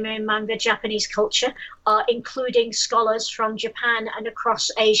on anime and manga Japanese culture are including scholars from Japan and across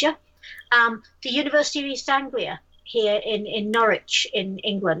Asia. The University of East Anglia here in Norwich in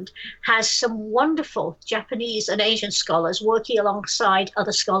England has some wonderful Japanese and Asian scholars working alongside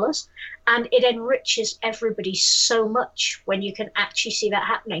other scholars, and it enriches everybody so much when you can actually see that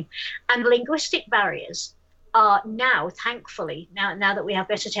happening. And linguistic barriers are now, thankfully, now that we have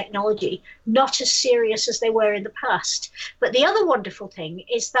better technology, not as serious as they were in the past. But the other wonderful thing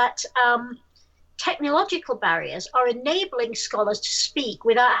is that technological barriers are enabling scholars to speak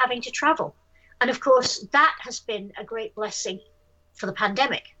without having to travel. And of course, that has been a great blessing for the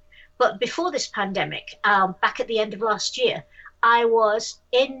pandemic. But before this pandemic, back at the end of last year, I was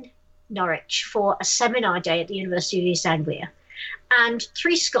in Norwich for a seminar day at the University of East Anglia. And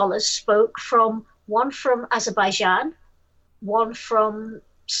 3 scholars spoke, one from Azerbaijan, one from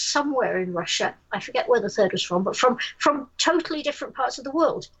somewhere in Russia, I forget where the third was from, but from totally different parts of the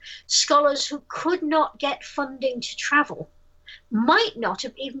world. Scholars who could not get funding to travel, might not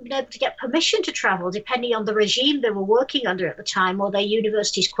have even been able to get permission to travel, depending on the regime they were working under at the time, or their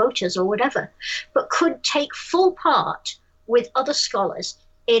university's quotas or whatever, but could take full part with other scholars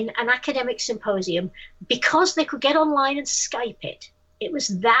in an academic symposium because they could get online and Skype it. It was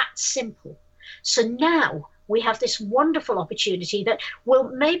that simple. So now we have this wonderful opportunity that will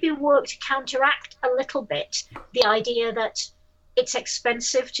maybe work to counteract a little bit the idea that it's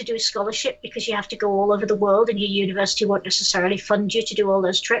expensive to do scholarship because you have to go all over the world and your university won't necessarily fund you to do all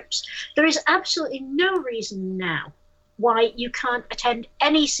those trips. There is absolutely no reason now why you can't attend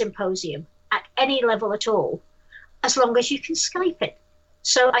any symposium at any level at all, as long as you can Skype it.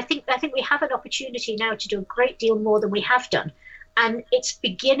 So I think we have an opportunity now to do a great deal more than we have done. And it's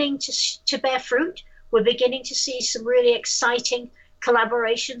beginning to bear fruit. We're beginning to see some really exciting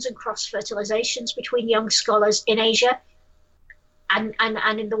collaborations and cross-fertilizations between young scholars in Asia and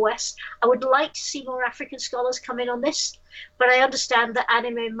in the West. I would like to see more African scholars come in on this, but I understand that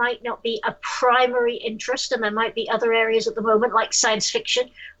anime might not be a primary interest, and there might be other areas at the moment, like science fiction,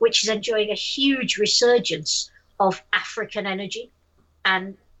 which is enjoying a huge resurgence of African energy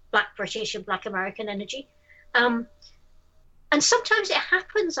and Black British and Black American energy. And sometimes it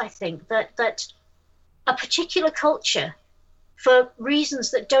happens, I think, that a particular culture, for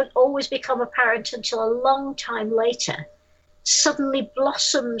reasons that don't always become apparent until a long time later, suddenly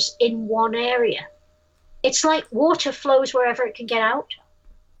blossoms in one area. It's like water flows wherever it can get out.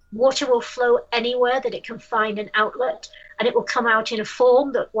 Water will flow anywhere that it can find an outlet, and it will come out in a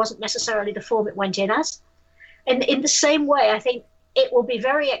form that wasn't necessarily the form it went in as. And in the same way, I think it will be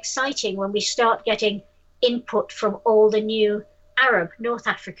very exciting when we start getting input from all the new Arab, North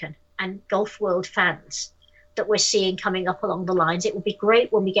African, and Gulf world fans that we're seeing coming up along the lines. It will be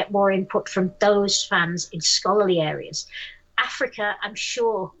great when we get more input from those fans in scholarly areas. Africa, I'm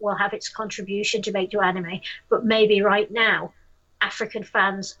sure, will have its contribution to make to anime, but maybe right now, African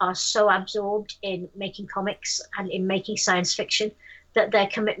fans are so absorbed in making comics and in making science fiction that their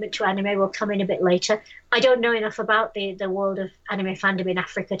commitment to anime will come in a bit later. I don't know enough about the world of anime fandom in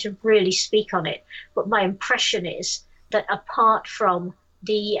Africa to really speak on it, but my impression is that apart from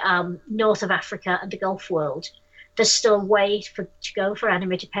the north of Africa and the Gulf world, there's still a way to go for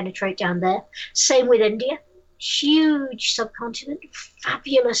anime to penetrate down there. Same with India. Huge subcontinent,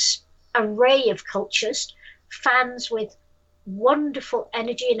 fabulous array of cultures, fans with wonderful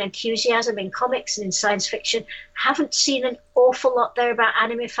energy and enthusiasm in comics and in science fiction. Haven't seen an awful lot there about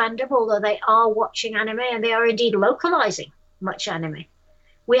anime fandom, although they are watching anime and they are indeed localizing much anime.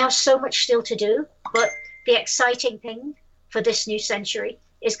 We have so much still to do, but the exciting thing for this new century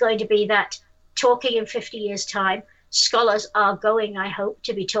is going to be that talking in 50 years' time, scholars are going, I hope,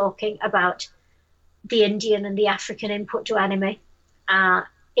 to be talking about the Indian and the African input to anime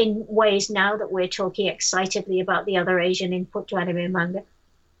in ways now that we're talking excitedly about the other Asian input to anime and manga.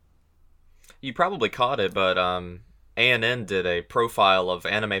 You probably caught it, but ANN did a profile of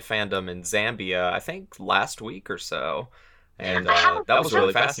anime fandom in Zambia, I think last week or so, and that was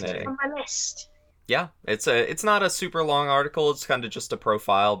really fascinating. On my list. Yeah, it's not a super long article. It's kind of just a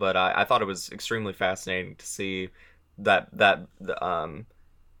profile, but I thought it was extremely fascinating to see that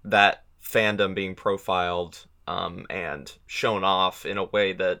fandom being profiled and shown off in a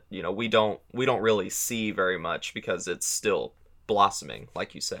way that we don't really see very much because it's still blossoming,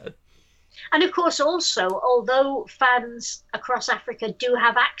 like you said. And of course, also, although fans across Africa do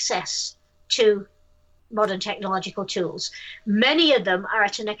have access to modern technological tools, many of them are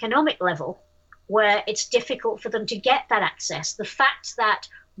at an economic level where it's difficult for them to get that access. The fact that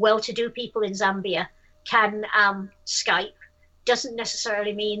well-to-do people in Zambia can Skype doesn't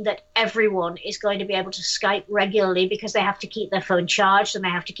necessarily mean that everyone is going to be able to Skype regularly because they have to keep their phone charged and they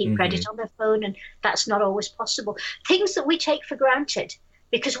have to keep credit on their phone, and that's not always possible. Things that we take for granted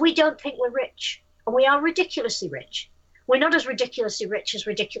because we don't think we're rich, and we are ridiculously rich. We're not as ridiculously rich as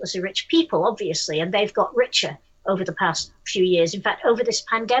ridiculously rich people, obviously, and they've got richer over the past few years. In fact, over this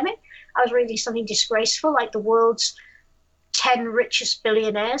pandemic, I was reading something disgraceful, like the world's 10 richest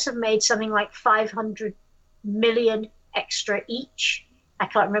billionaires have made something like 500 million extra each. I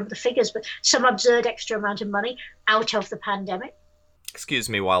can't remember the figures, but some absurd extra amount of money out of the pandemic. Excuse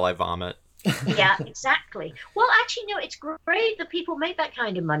me while I vomit. Yeah, exactly. Well, actually, no, it's great that people make that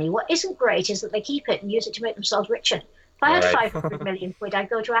kind of money. What isn't great is that they keep it and use it to make themselves richer. If I had 500 million quid, I'd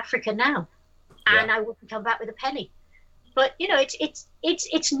go to Africa now, and I wouldn't come back with a penny. But it's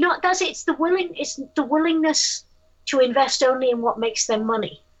not. It's the willingness to invest only in what makes them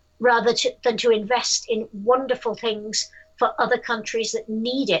money, rather than to invest in wonderful things for other countries that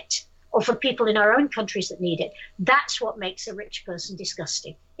need it, or for people in our own countries that need it. That's what makes a rich person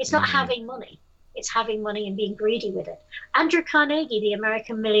disgusting. It's not having money. It's having money and being greedy with it. Andrew Carnegie, the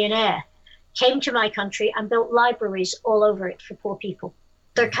American millionaire, came to my country and built libraries all over it for poor people.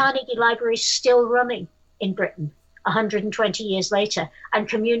 There are Carnegie libraries still running in Britain 120 years later, and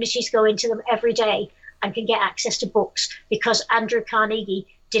communities go into them every day and can get access to books because Andrew Carnegie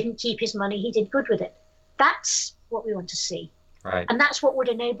didn't keep his money, he did good with it. That's what we want to see. Right. And that's what would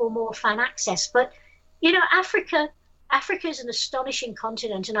enable more fan access. But, Africa is an astonishing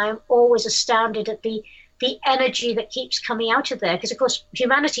continent, and I am always astounded at the energy that keeps coming out of there, because, of course,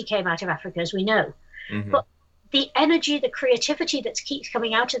 humanity came out of Africa, as we know. But the energy, the creativity that keeps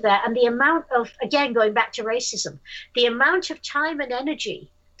coming out of there, and the amount of, again, going back to racism, the amount of time and energy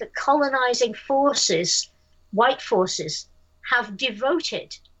that colonizing forces, white forces, have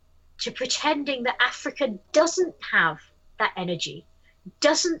devoted to pretending that Africa doesn't have that energy,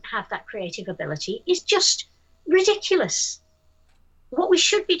 doesn't have that creative ability, is just ridiculous. What we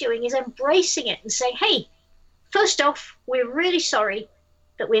should be doing is embracing it and saying, hey, first off, we're really sorry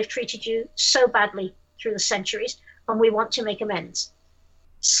that we have treated you so badly through the centuries, and we want to make amends.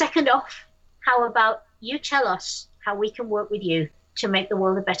 Second off, how about you tell us how we can work with you to make the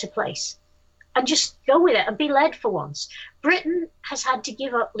world a better place? And just go with it and be led for once. Britain has had to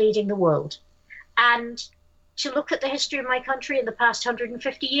give up leading the world. And to look at the history of my country in the past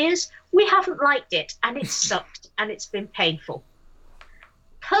 150 years, we haven't liked it, and it's sucked, and it's been painful.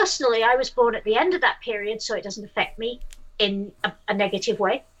 Personally, I was born at the end of that period, so it doesn't affect me in a negative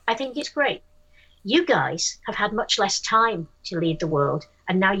way. I think it's great. You guys have had much less time to lead the world,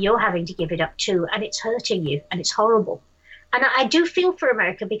 and now you're having to give it up too, and it's hurting you, and it's horrible. And I do feel for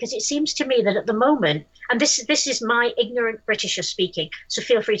America, because it seems to me that at the moment, and this is my ignorant Britisher speaking, so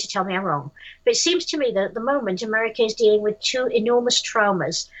feel free to tell me I'm wrong, but it seems to me that at the moment America is dealing with two enormous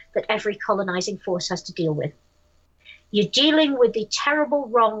traumas that every colonizing force has to deal with. You're dealing with the terrible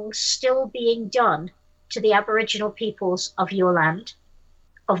wrongs still being done to the Aboriginal peoples of your land,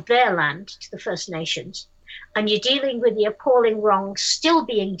 of their land, to the First Nations, and you're dealing with the appalling wrongs still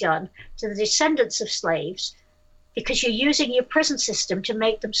being done to the descendants of slaves, because you're using your prison system to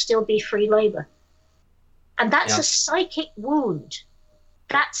make them still be free labor. And that's a psychic wound.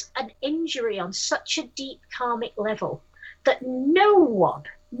 That's an injury on such a deep karmic level that no one,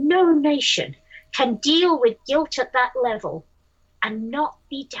 no nation can deal with guilt at that level and not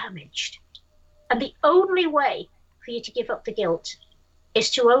be damaged. And the only way for you to give up the guilt is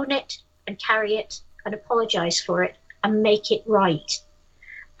to own it and carry it and apologize for it and make it right.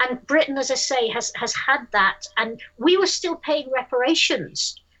 And Britain, as I say, has had that. And we were still paying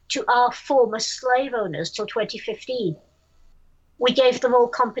reparations to our former slave owners till 2015. We gave them all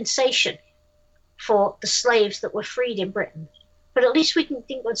compensation for the slaves that were freed in Britain. But at least we can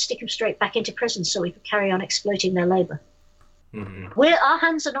think we'd stick them straight back into prison so we could carry on exploiting their labor. Mm-hmm. Our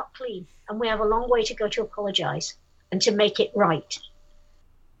hands are not clean, and we have a long way to go to apologize and to make it right.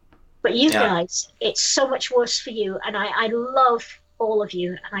 But you guys, it's so much worse for you. And I love all of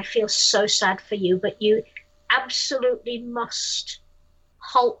you, and I feel so sad for you, but you absolutely must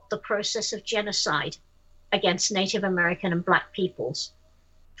halt the process of genocide against Native American and Black peoples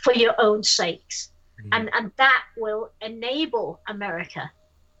for your own sakes. Mm-hmm. And that will enable America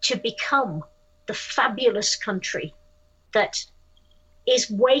to become the fabulous country that is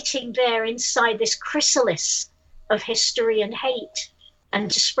waiting there inside this chrysalis of history and hate,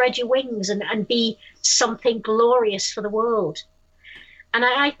 and to spread your wings and be something glorious for the world. And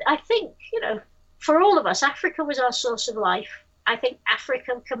I think, for all of us, Africa was our source of life. I think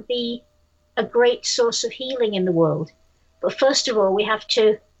Africa can be a great source of healing in the world. But first of all, we have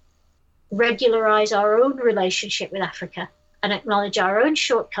to regularize our own relationship with Africa and acknowledge our own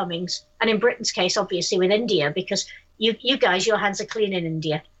shortcomings. And in Britain's case, obviously, with India, because you guys, your hands are clean in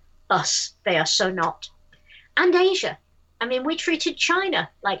India. Us, they are so not. And Asia. I mean, we treated China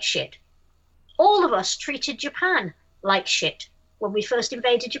like shit. All of us treated Japan like shit when we first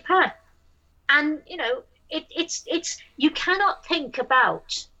invaded Japan. And, it's you cannot think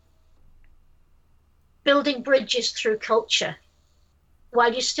about building bridges through culture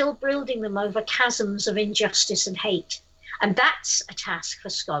while you're still building them over chasms of injustice and hate. And that's a task for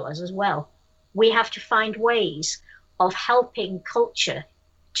scholars as well. We have to find ways of helping culture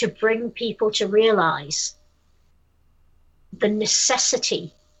to bring people to realize the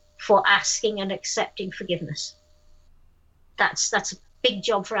necessity for asking and accepting forgiveness. That's a big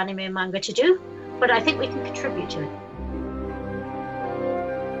job for anime and manga to do, but I think we can contribute to it.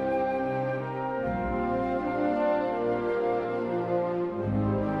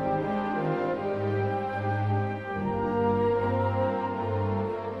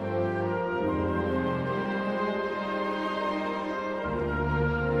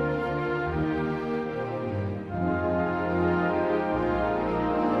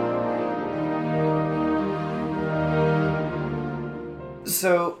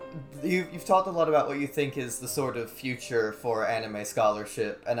 So, you've talked a lot about what you think is the sort of future for anime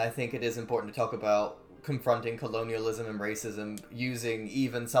scholarship, and I think it is important to talk about confronting colonialism and racism using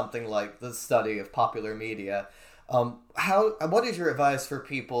even something like the study of popular media. What is your advice for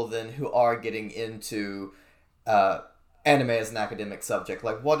people then who are getting into anime as an academic subject?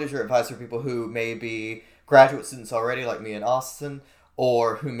 Like, what is your advice for people who may be graduate students already, like me and Austin,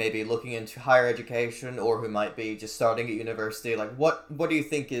 or who may be looking into higher education, or who might be just starting at university? Like, what do you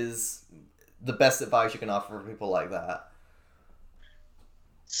think is the best advice you can offer for people like that?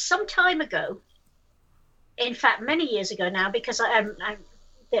 Some time ago, in fact, many years ago now, because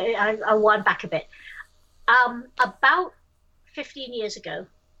I'll wind back a bit. About 15 years ago,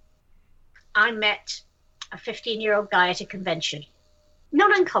 I met a 15-year-old guy at a convention.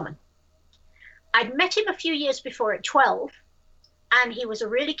 Not uncommon. I'd met him a few years before at 12, and he was a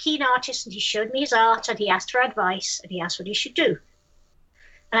really keen artist, and he showed me his art, and he asked for advice, and he asked what he should do.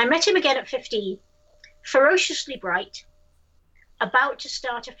 And I met him again at 15, ferociously bright, about to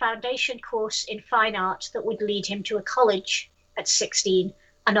start a foundation course in fine art that would lead him to a college at 16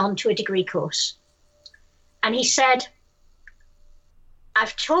 and on to a degree course. And he said,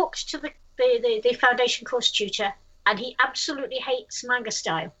 I've talked to the foundation course tutor, and he absolutely hates manga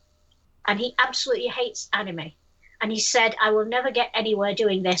style, and he absolutely hates anime. And he said, I will never get anywhere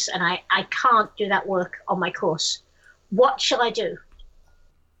doing this, and I can't do that work on my course. What shall I do?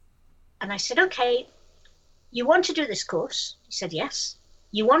 And I said, okay, you want to do this course? He said, yes.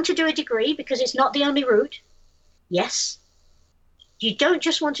 You want to do a degree because it's not the only route? Yes. You don't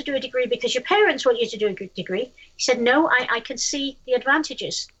just want to do a degree because your parents want you to do a degree? He said, no, I can see the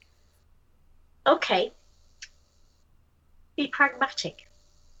advantages. Okay. Be pragmatic.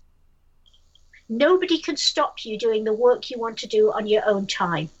 Nobody can stop you doing the work you want to do on your own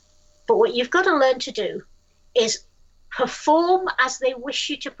time. But what you've got to learn to do is perform as they wish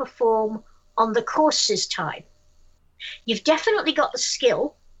you to perform on the course's time. You've definitely got the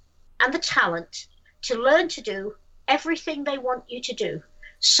skill and the talent to learn to do everything they want you to do.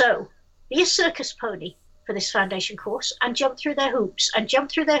 So be a circus pony for this foundation course and jump through their hoops, and jump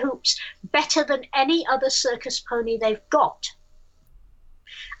through their hoops better than any other circus pony they've got.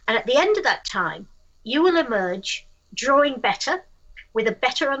 And at the end of that time, you will emerge drawing better, with a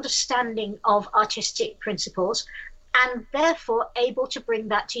better understanding of artistic principles, and therefore able to bring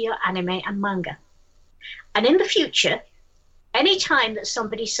that to your anime and manga. And in the future, any time that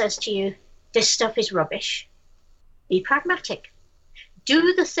somebody says to you, this stuff is rubbish, be pragmatic.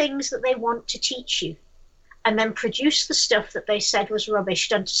 Do the things that they want to teach you, and then produce the stuff that they said was rubbish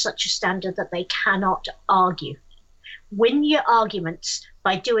done to such a standard that they cannot argue. Win your arguments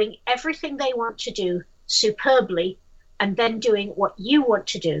by doing everything they want to do superbly, and then doing what you want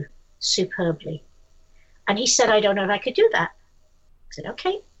to do superbly. And he said, I don't know if I could do that. I said,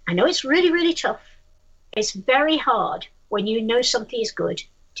 okay, I know it's really, really tough. It's very hard when you know something is good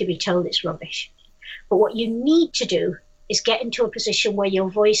to be told it's rubbish. But what you need to do is get into a position where your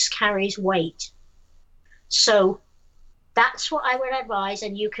voice carries weight. So that's what I would advise.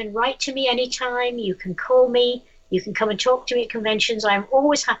 And you can write to me anytime. You can call me. You can come and talk to me at conventions. I'm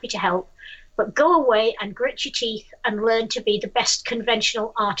always happy to help. But go away and grit your teeth and learn to be the best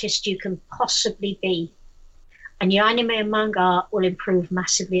conventional artist you can possibly be. And your anime and manga art will improve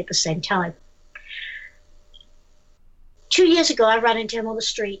massively at the same time. 2 years ago, I ran into him on the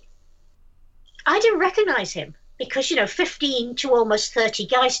street. I didn't recognize him because, 15 to almost 30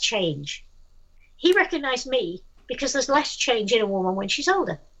 guys change. He recognized me because there's less change in a woman when she's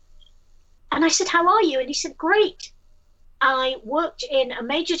older. And I said, how are you? And he said, great. I worked in a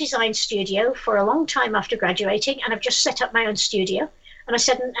major design studio for a long time after graduating, and I've just set up my own studio. And I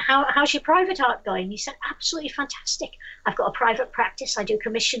said, how's your private art going? He said, absolutely fantastic. I've got a private practice. I do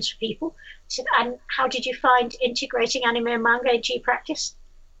commissions for people. I said, and how did you find integrating anime and manga into your practice?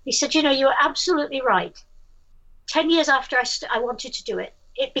 He said, you were absolutely right. 10 years after I wanted to do it,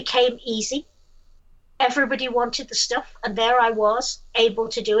 it became easy. Everybody wanted the stuff, and there I was, able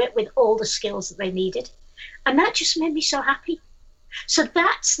to do it with all the skills that they needed. And that just made me so happy. So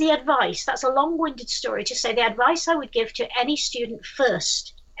that's the advice. That's a long-winded story to say the advice I would give to any student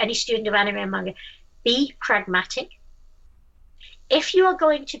first, any student of anime and manga, be pragmatic. If you are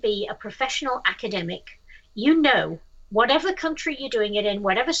going to be a professional academic, whatever country you're doing it in,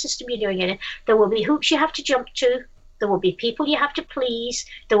 whatever system you're doing it in, there will be hoops you have to jump to, there will be people you have to please,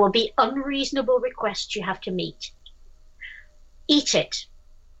 there will be unreasonable requests you have to meet. Eat it,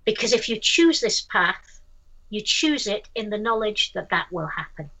 because if you choose this path, you choose it in the knowledge that that will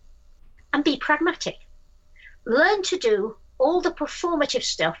happen. And be pragmatic. Learn to do all the performative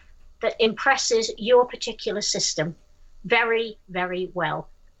stuff that impresses your particular system very, very well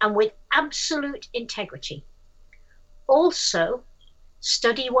and with absolute integrity. Also,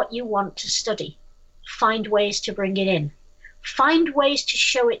 study what you want to study. Find ways to bring it in. Find ways to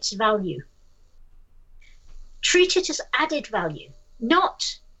show its value. Treat it as added value,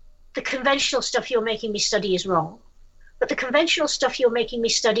 not the conventional stuff you're making me study is wrong, but the conventional stuff you're making me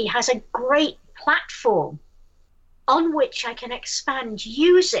study has a great platform on which I can expand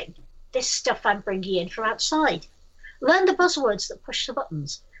using this stuff I'm bringing in from outside. Learn the buzzwords that push the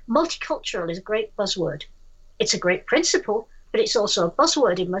buttons. Multicultural is a great buzzword. It's a great principle, but it's also a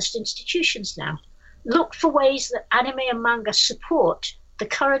buzzword in most institutions now. Look for ways that anime and manga support the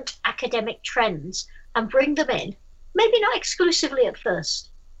current academic trends and bring them in, maybe not exclusively at first,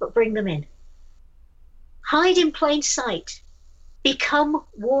 but bring them in. Hide in plain sight. Become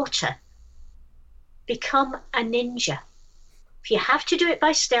water. Become a ninja. If you have to do it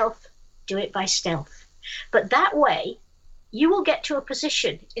by stealth, do it by stealth. But that way, you will get to a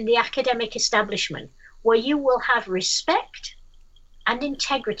position in the academic establishment where you will have respect and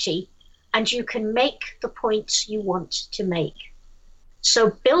integrity, and you can make the points you want to make.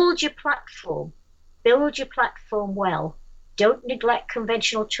 So build your platform. Build your platform well. Don't neglect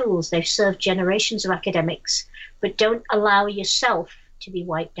conventional tools. They've served generations of academics, but don't allow yourself to be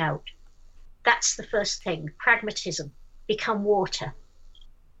wiped out. That's the first thing. Pragmatism. Become water.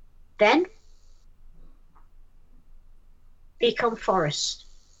 Then become forest.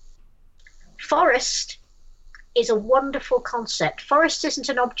 Forest is a wonderful concept. Forest isn't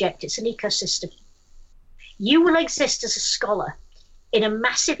an object, it's an ecosystem. You will exist as a scholar in a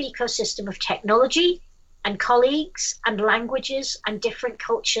massive ecosystem of technology and colleagues and languages and different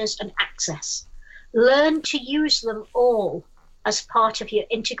cultures and access. Learn to use them all as part of your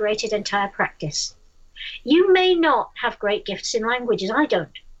integrated entire practice. You may not have great gifts in languages, I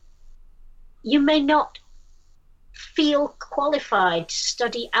don't. You may not feel qualified to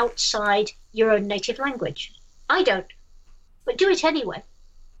study outside your own native language. I don't. But do it anyway.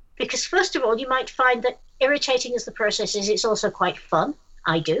 Because first of all, you might find that irritating as the process is, it's also quite fun.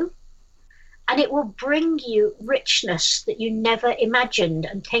 I do. And it will bring you richness that you never imagined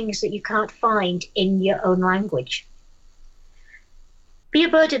and things that you can't find in your own language. Be a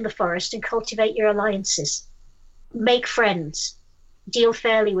bird in the forest and cultivate your alliances. Make friends. Deal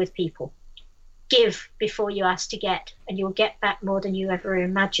fairly with people. Give before you ask to get, and you'll get back more than you ever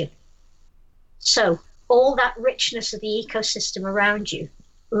imagined. So, all that richness of the ecosystem around you,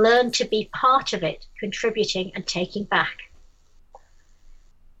 learn to be part of it, contributing and taking back.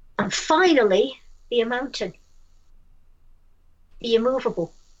 And finally, be a mountain. Be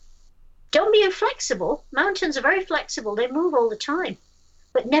immovable. Don't be inflexible. Mountains are very flexible. They move all the time.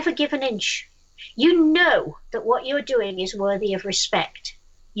 But never give an inch. You know that what you're doing is worthy of respect.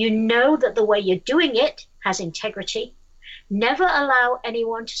 You know that the way you're doing it has integrity. Never allow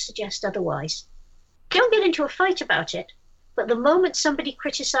anyone to suggest otherwise. Don't get into a fight about it. But the moment somebody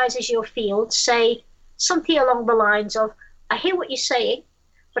criticizes your field, say something along the lines of, I hear what you're saying,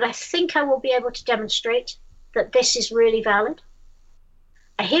 but I think I will be able to demonstrate that this is really valid.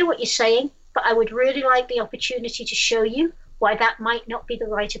 I hear what you're saying, but I would really like the opportunity to show you why that might not be the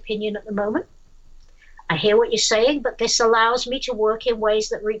right opinion at the moment. I hear what you're saying, but this allows me to work in ways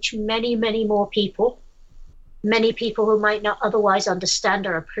that reach many, many more people. Many people who might not otherwise understand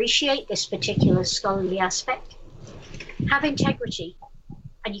or appreciate this particular scholarly aspect. Have integrity,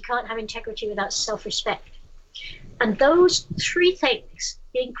 and you can't have integrity without self-respect. And those three things,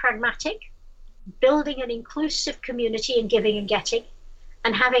 being pragmatic, building an inclusive community and giving and getting,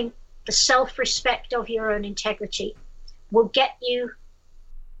 and having the self-respect of your own integrity, will get you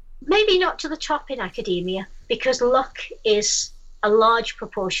maybe not to the top in academia, because luck is a large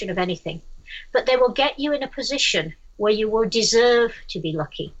proportion of anything, but they will get you in a position where you will deserve to be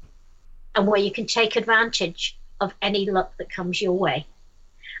lucky and where you can take advantage of any luck that comes your way.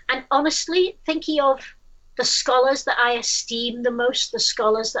 And honestly, thinking of the scholars that I esteem the most, the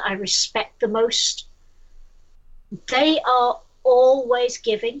scholars that I respect the most, they are always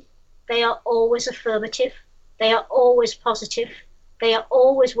giving, they are always affirmative, they are always positive, they are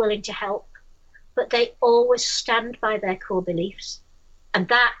always willing to help, but they always stand by their core beliefs. And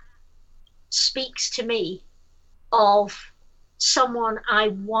that speaks to me of someone I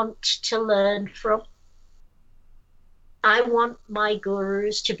want to learn from. I want my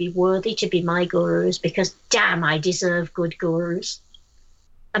gurus to be worthy to be my gurus, because damn, I deserve good gurus.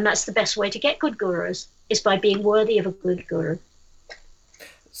 And that's the best way to get good gurus, is by being worthy of a good guru.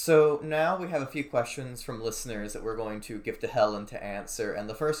 So now we have a few questions from listeners that we're going to give to Helen to answer. And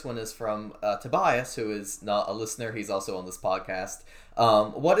the first one is from Tobias, who is not a listener. He's also on this podcast.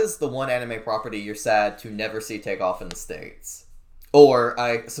 What is the one anime property you're sad to never see take off in the States? Or,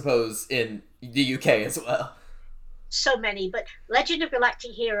 I suppose, in the UK as well. So many, but Legend of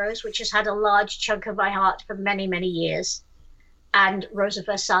Galactic Heroes, which has had a large chunk of my heart for many, many years, and Rose of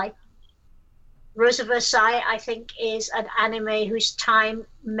Versailles. Rose of Versailles, I think, is an anime whose time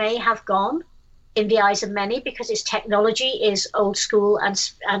may have gone in the eyes of many, because its technology is old school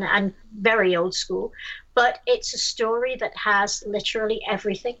and very old school, but it's a story that has literally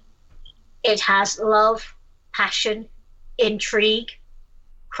everything. It has love, passion, intrigue,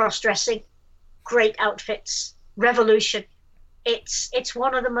 cross-dressing, great outfits, revolution. It's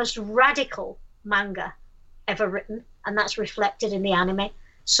one of the most radical manga ever written, and that's reflected in the anime.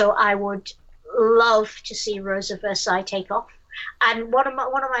 So I would love to see Rose of Versailles take off. And one of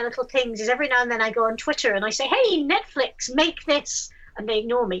my little things is every now and then I go on Twitter and I say, hey, Netflix, make this, and they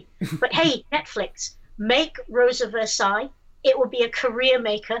ignore me. But hey, Netflix, make Rose of Versailles. It will be a career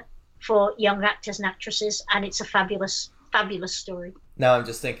maker for young actors and actresses, and it's a fabulous, fabulous story. Now I'm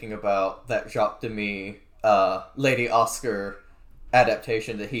just thinking about that Jacques Demy Lady Oscar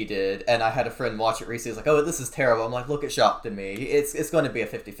adaptation that he did, and I had a friend watch it recently. He was like, oh, this is terrible. I'm like, look at Jacques Demy. It's going to be a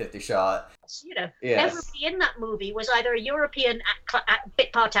 50-50 shot. You know, yes. Everybody in that movie was either a European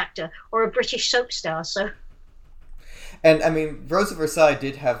bit part actor or a British soap star, so... And I mean, Rose of Versailles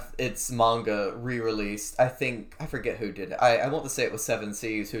did have its manga re-released. I forget who did it. I want to say it was Seven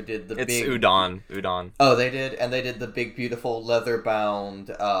Seas who did the it's big... Udon. Oh, they did? And they did the big, beautiful, leather-bound...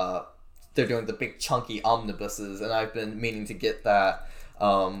 they're doing the big, chunky omnibuses, and I've been meaning to get that.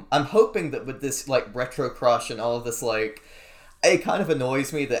 I'm hoping that with this, like, retro crush and all of this, like... It kind of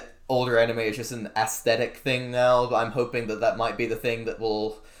annoys me that older anime is just an aesthetic thing now, but I'm hoping that that might be the thing that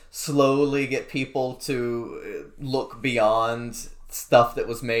will slowly get people to look beyond stuff that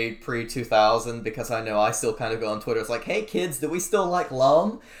was made pre-2000, because I know I still kind of go on Twitter, it's like, hey kids, do we still like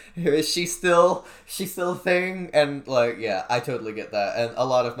Lum? Is she still a thing? And like, yeah, I totally get that. And a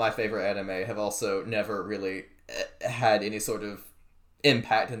lot of my favorite anime have also never really had any sort of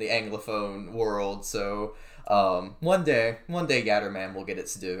impact in the Anglophone world, so one day Yatterman will get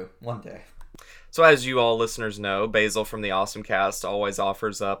its due. One day. So as you all listeners know, Basil from the Awesome Cast always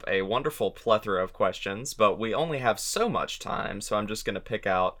offers up a wonderful plethora of questions, but we only have so much time, so I'm just going to pick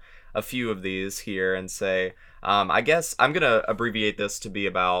out a few of these here and say, I guess I'm going to abbreviate this to be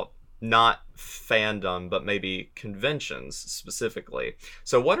about not fandom, but maybe conventions specifically.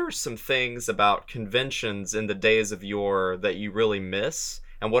 So what are some things about conventions in the days of yore that you really miss?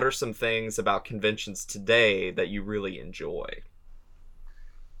 And what are some things about conventions today that you really enjoy?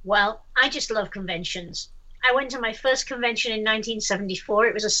 Well, I just love conventions. I went to my first convention in 1974.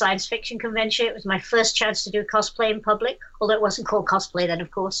 It was a science fiction convention. It was my first chance to do cosplay in public, although it wasn't called cosplay then, of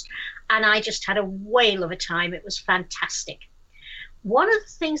course. And I just had a whale of a time. It was fantastic. One of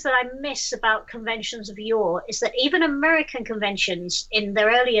the things that I miss about conventions of yore is that even American conventions in their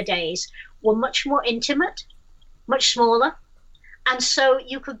earlier days were much more intimate, much smaller. And so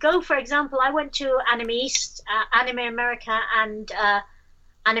you could go, for example, I went to Anime East, Anime America, and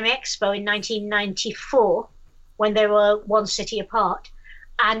Anime Expo in 1994 when they were one city apart.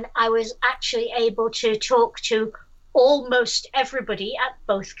 And I was actually able to talk to almost everybody at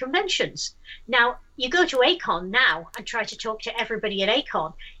both conventions. Now, you go to A-Kon now and try to talk to everybody at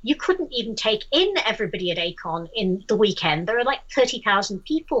A-Kon. You couldn't even take in everybody at A-Kon in the weekend. There are like 30,000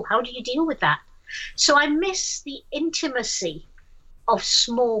 people. How do you deal with that? So I miss the intimacy of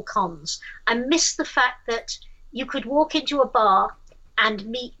small cons. I miss the fact that you could walk into a bar and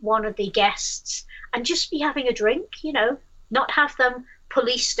meet one of the guests and just be having a drink, you know, not have them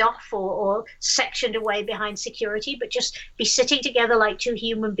policed off or sectioned away behind security, but just be sitting together like two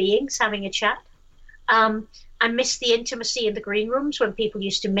human beings having a chat. I miss the intimacy in the green rooms when people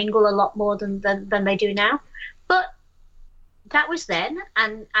used to mingle a lot more than they do now. But that was then,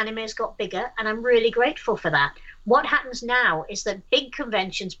 and anime has got bigger, and I'm really grateful for that. What happens now is that big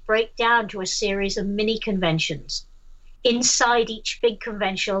conventions break down to a series of mini conventions. Inside each big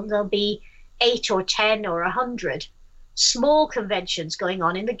convention, there'll be 8 or 10 or 100 small conventions going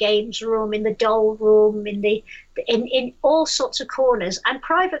on in the games room, in the doll room, in all sorts of corners, and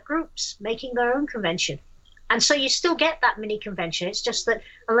private groups making their own convention. And so you still get that mini convention. It's just that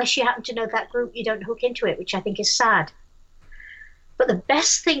unless you happen to know that group, you don't hook into it, which I think is sad. But the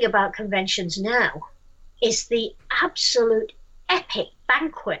best thing about conventions now is the absolute epic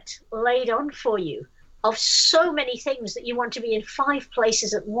banquet laid on for you of so many things that you want to be in 5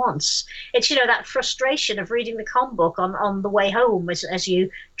 places at once. It's, you know, that frustration of reading the comm book on the way home as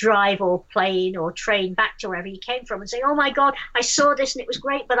you drive or plane or train back to wherever you came from and saying, oh my God, I saw this and it was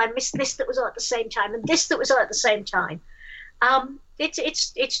great, but I missed this that was on at the same time and this that was on at the same time.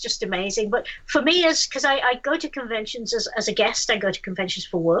 It's just amazing. But for me, because I go to conventions as a guest, I go to conventions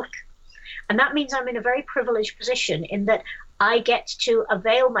for work. And that means I'm in a very privileged position in that I get to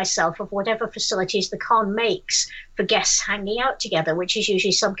avail myself of whatever facilities the con makes for guests hanging out together, which is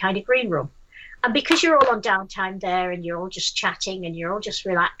usually some kind of green room. And because you're all on downtime there and you're all just chatting and you're all just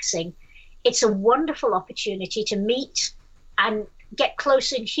relaxing, it's a wonderful opportunity to meet and get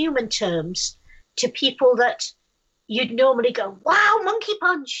close in human terms to people that you'd normally go, wow, Monkey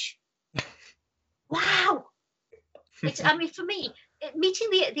Punch. Wow. I mean, for me, meeting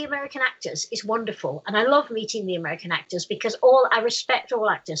the American actors is wonderful, and I love meeting the American actors because I respect all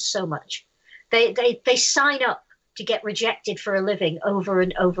actors so much. They sign up to get rejected for a living over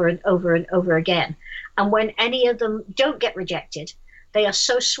and over and over and over again, and when any of them don't get rejected, they are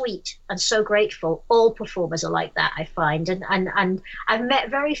so sweet and so grateful. All performers are like that, I find, and I've met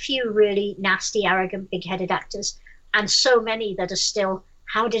very few really nasty, arrogant, big-headed actors, and so many that are still,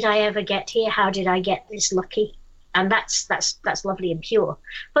 how did I ever get here? How did I get this lucky? And that's lovely and pure.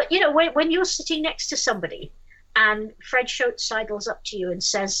 But, you know, when you're sitting next to somebody and Fred Schultz sidles up to you and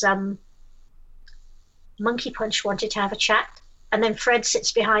says, Monkey Punch wanted to have a chat, and then Fred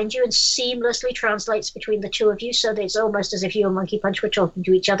sits behind you and seamlessly translates between the two of you so that it's almost as if you and Monkey Punch were talking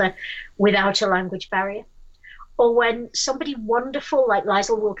to each other without a language barrier. or when somebody wonderful like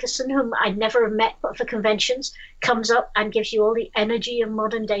Liesl Wilkerson, whom I'd never have met but for conventions, comes up and gives you all the energy of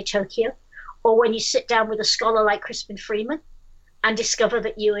modern day Tokyo, or when you sit down with a scholar like Crispin Freeman and discover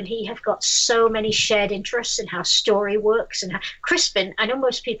that you and he have got so many shared interests in how story works. And how Crispin, I know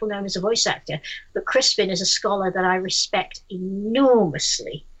most people know him as a voice actor, but Crispin is a scholar that I respect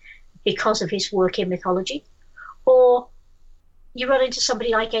enormously because of his work in mythology. Or you run into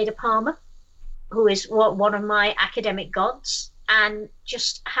somebody like Ada Palmer, who is one of my academic gods, and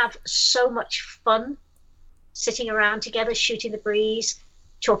just have so much fun sitting around together, shooting the breeze,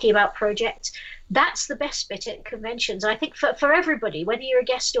 talking about projects. That's the best bit at conventions, I think, for everybody, whether you're a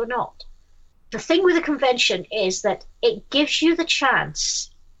guest or not. The thing with a convention is that it gives you the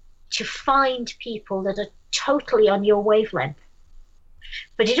chance to find people that are totally on your wavelength.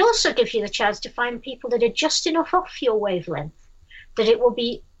 But it also gives you the chance to find people that are just enough off your wavelength that it will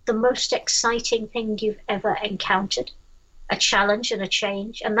be the most exciting thing you've ever encountered, a challenge and a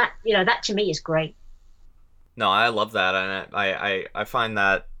change. And that, that to me is great. No, I love that. And I find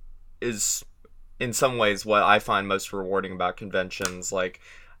that is in some ways what I find most rewarding about conventions. Like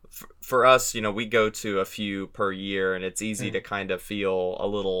for us, we go to a few per year, and it's easy to kind of feel a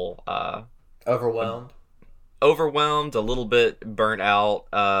little overwhelmed, a little bit burnt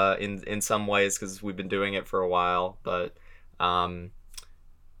out in some ways, because we've been doing it for a while, but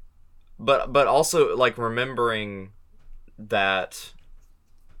also like remembering that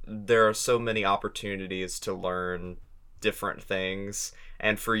there are so many opportunities to learn different things,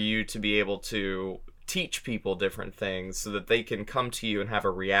 and for you to be able to teach people different things so that they can come to you and have a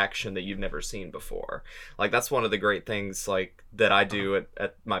reaction that you've never seen before. Like that's one of the great things like that I do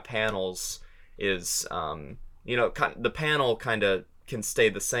at my panels is the panel kind of can stay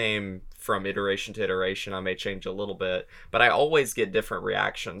the same from iteration to iteration. I may change a little bit, but I always get different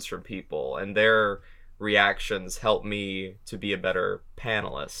reactions from people, and their reactions help me to be a better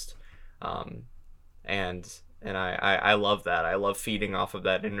panelist. And I love that. I love feeding off of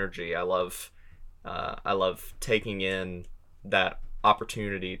that energy. I love taking in that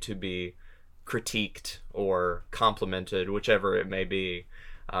opportunity to be critiqued or complimented, whichever it may be,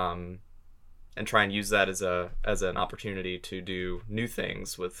 and try and use that as an opportunity to do new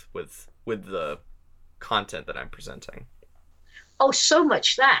things with the content that I'm presenting. Oh, so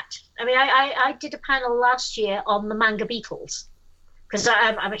much that. I mean, I did a panel last year on the manga Beatles, because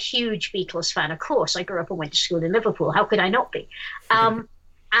I'm a huge Beatles fan, of course. I grew up and went to school in Liverpool. How could I not be?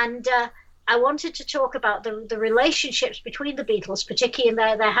 And I wanted to talk about the relationships between the Beatles, particularly in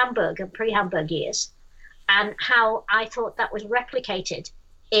their Hamburg and pre-Hamburg years, and how I thought that was replicated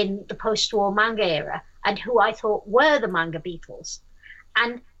in the post-war manga era, and who I thought were the manga Beatles.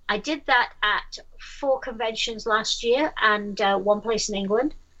 And I did that at 4 conventions last year and one place in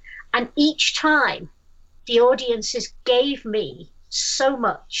England. And each time the audiences gave me so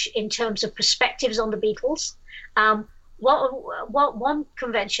much in terms of perspectives on the Beatles. What one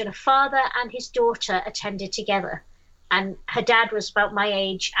convention, a father and his daughter attended together, and her dad was about my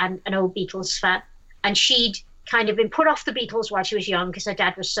age and an old Beatles fan, and she'd kind of been put off the Beatles while she was young because her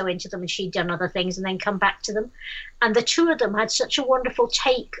dad was so into them, and she'd done other things and then come back to them. And the two of them had such a wonderful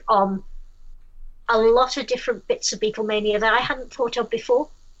take on a lot of different bits of Beatlemania that I hadn't thought of before,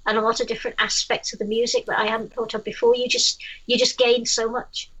 and a lot of different aspects of the music that I hadn't thought of before. You just gain so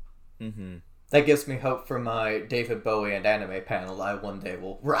much. Mm-hmm. That gives me hope for my David Bowie and anime panel I one day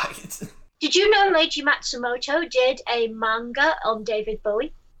will write. Did you know Leiji Matsumoto did a manga on David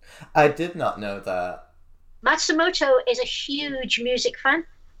Bowie? I did not know that. Matsumoto is a huge music fan,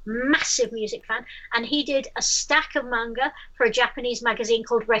 massive music fan, and he did a stack of manga for a Japanese magazine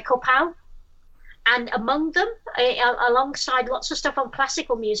called Rekopow. And among them, alongside lots of stuff on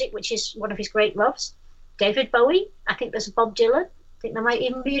classical music, which is one of his great loves, David Bowie, I think there's a Bob Dylan, I think there might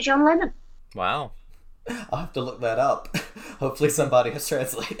even be a John Lennon. Wow. I'll have to look that up. Hopefully somebody has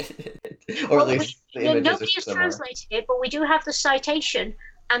translated it. Or at least the images nobody has somewhere. translated it, but we do have the citation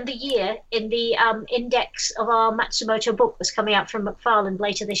and the year in the index of our Matsumoto book that's coming out from McFarland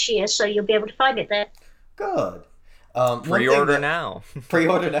later this year, so you'll be able to find it there. Good. Pre-order now.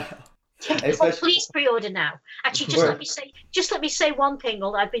 Pre-order now. Oh, please pre-order now. Actually, just let me say one thing,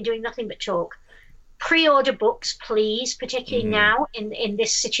 although I've been doing nothing but talk. Pre-order books, please, particularly now in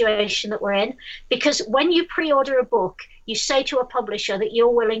this situation that we're in, because when you pre-order a book, you say to a publisher that you're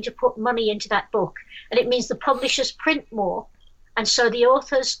willing to put money into that book, and it means the publishers print more, and so the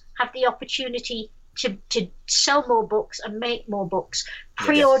authors have the opportunity to sell more books and make more books.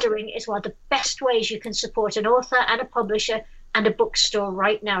 Pre-ordering is one of the best ways you can support an author and a publisher and a bookstore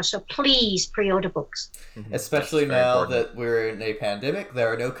right now. So please pre-order books. Especially now that we're in a pandemic,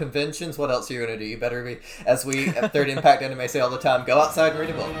 there are no conventions. What else are you going to do? You better be, as we at Third Impact Anime say all the time, go outside and read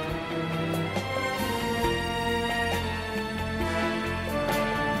a book.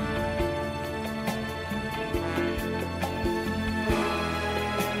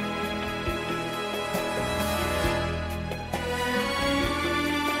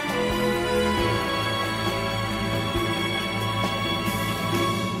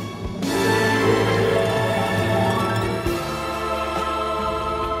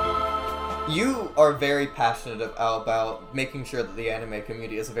 You are very passionate about making sure that the anime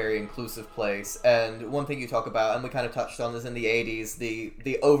community is a very inclusive place, and one thing you talk about, and we kind of touched on this in the 80s,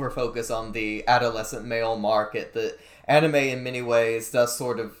 the over-focus on the adolescent male market, that anime in many ways does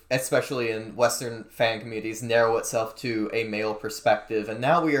sort of, especially in Western fan communities, narrow itself to a male perspective, and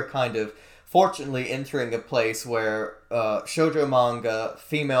now we are kind of fortunately entering a place where shoujo manga,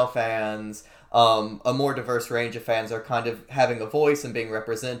 female fans, a more diverse range of fans are kind of having a voice and being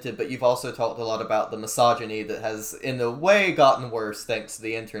represented, but you've also talked a lot about the misogyny that has, in a way, gotten worse thanks to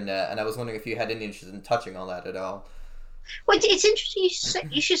the internet, and I was wondering if you had any interest in touching on that at all. Well, it's interesting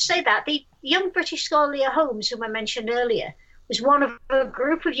you should say that. The young British scholar Leah Holmes, whom I mentioned earlier, was one of a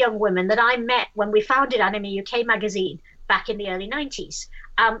group of young women that I met when we founded Anime UK magazine back in the early 90s.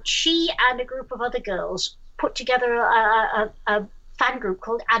 She and a group of other girls put together a fan group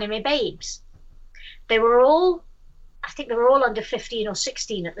called Anime Babes. They were all, I think they were all under 15 or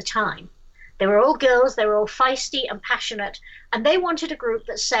 16 at the time. They were all girls, they were all feisty and passionate, and they wanted a group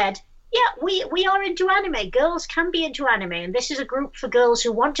that said, yeah, we are into anime. Girls can be into anime, and this is a group for girls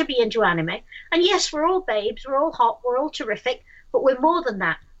who want to be into anime. And yes, we're all babes, we're all hot, we're all terrific, but we're more than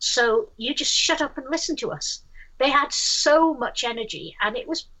that. So you just shut up and listen to us. They had so much energy, and it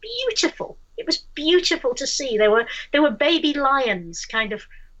was beautiful. It was beautiful to see. They were baby lions kind of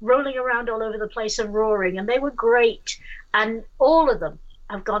rolling around all over the place and roaring, and they were great, and all of them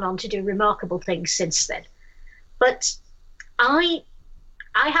have gone on to do remarkable things since then. But I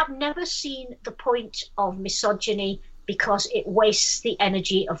have never seen the point of misogyny because it wastes the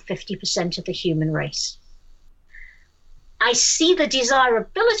energy of 50% of the human race. I see the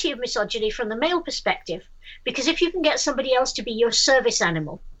desirability of misogyny from the male perspective, because if you can get somebody else to be your service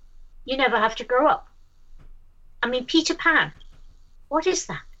animal, you never have to grow up. I mean, Peter Pan, what is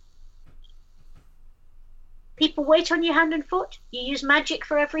that? People wait on your hand and foot. You use magic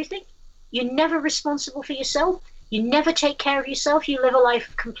for everything. You're never responsible for yourself. You never take care of yourself. You live a life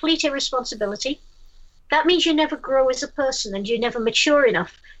of complete irresponsibility. That means you never grow as a person, and you never mature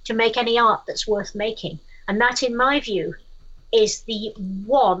enough to make any art that's worth making. And that, in my view, is the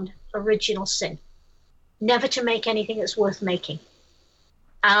one original sin. Never to make anything that's worth making.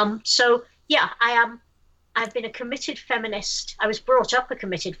 So, yeah, I've been a committed feminist. I was brought up a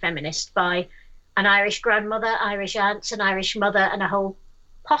committed feminist by an Irish grandmother, Irish aunts, an Irish mother, and a whole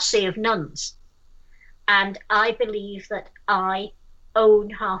posse of nuns. And I believe that I own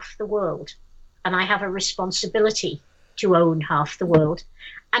half the world, and I have a responsibility to own half the world.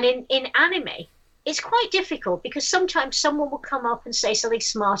 And in anime, it's quite difficult because sometimes someone will come up and say something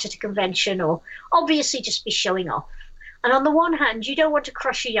smart at a convention, or obviously just be showing off. And on the one hand, you don't want to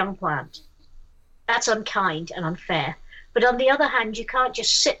crush a young plant. That's unkind and unfair. But on the other hand, you can't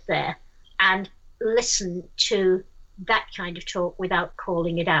just sit there and listen to that kind of talk without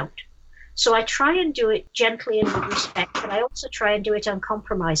calling it out. So I try and do it gently and with respect, but I also try and do it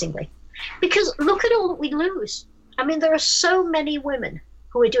uncompromisingly. Because look at all that we lose. I mean, there are so many women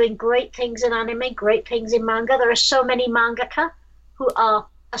who are doing great things in anime, great things in manga. There are so many mangaka who are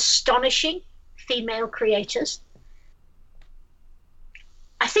astonishing female creators.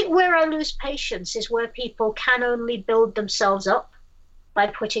 I think where I lose patience is where people can only build themselves up by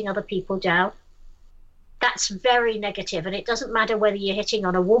putting other people down. That's very negative, and it doesn't matter whether you're hitting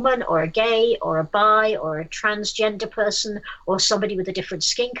on a woman or a gay or a bi or a transgender person or somebody with a different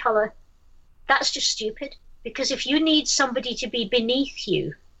skin color. That's just stupid, because if you need somebody to be beneath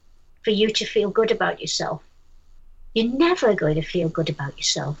you for you to feel good about yourself, you're never going to feel good about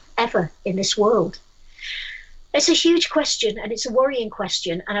yourself, ever, in this world. It's a huge question, and it's a worrying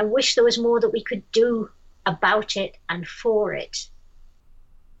question, and I wish there was more that we could do about it and for it.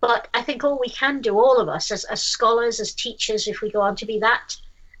 But I think all we can do, all of us, as scholars, as teachers, if we go on to be that,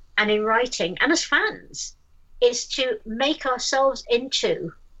 and in writing, and as fans, is to make ourselves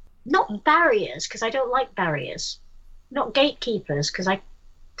into, not barriers, because I don't like barriers, not gatekeepers, because I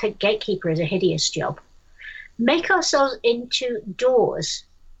think gatekeeper is a hideous job. Make ourselves into doors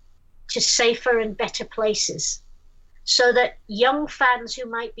to safer and better places, so that young fans who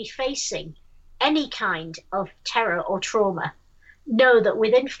might be facing any kind of terror or trauma know that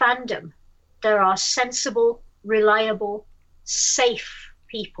within fandom, there are sensible, reliable, safe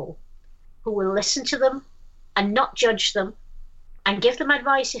people who will listen to them and not judge them and give them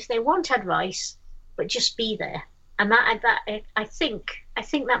advice if they want advice, but just be there. And I think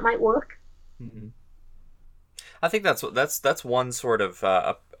that might work. Mm-hmm. I think that's one sort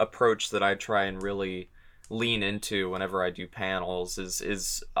of approach that I try and really lean into whenever I do panels. Is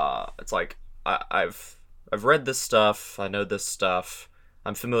it's like I've read this stuff, I know this stuff,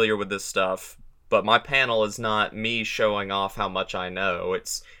 I'm familiar with this stuff, but my panel is not me showing off how much I know.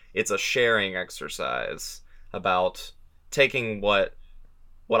 It's a sharing exercise about taking what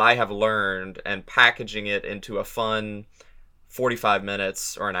I have learned and packaging it into a fun 45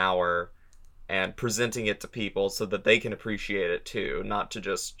 minutes or an hour and presenting it to people so that they can appreciate it too, not to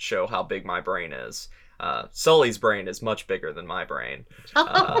just show how big my brain is. Sully's brain is much bigger than my brain.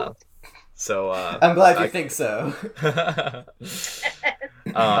 So I'm glad you think so.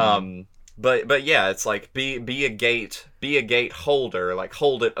 But yeah, it's like be a gate holder, like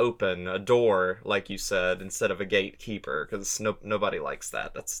hold it open, a door, like you said, instead of a gatekeeper, because nobody likes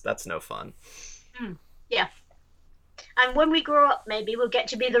that. That's no fun. Yeah. And when we grow up, maybe we'll get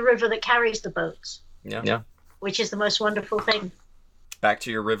to be the river that carries the boats. Yeah. Which is the most wonderful thing. Back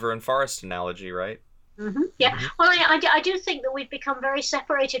to your river and forest analogy, right? Mm-hmm. Yeah. Mm-hmm. Well, I do think that we've become very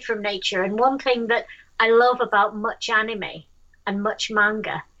separated from nature. And one thing that I love about much anime and much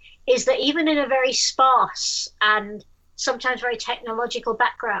manga is that even in a very sparse and sometimes very technological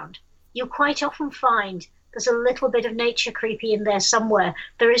background, you quite often find there's a little bit of nature creepy in there somewhere.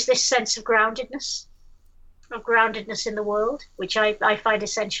 There is this sense of groundedness in the world, which I find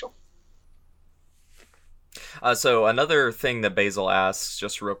essential. So another thing that Basil asks,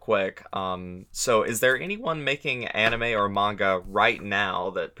 just real quick, so is there anyone making anime or manga right now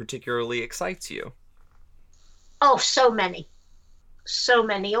that particularly excites you? Oh, so many,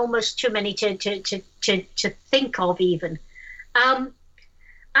 almost too many to think of even. I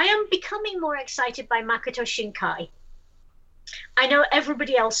am becoming more excited by Makoto Shinkai. I know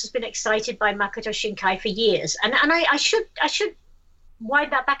everybody else has been excited by Makoto Shinkai for years, and I should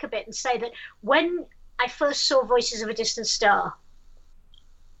wind that back a bit and say that when I first saw Voices of a Distant Star,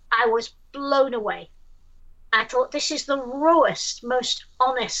 I was blown away. I thought this is the rawest, most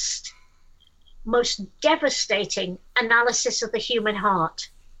honest, most devastating analysis of the human heart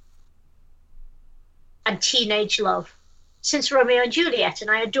and teenage love since Romeo and Juliet,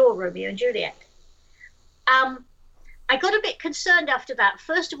 and I adore Romeo and Juliet. I got a bit concerned after that,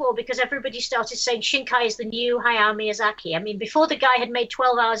 first of all, because everybody started saying Shinkai is the new Hayao Miyazaki. I mean, before the guy had made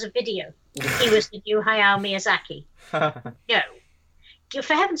 12 hours of video, he was the new Hayao Miyazaki. No.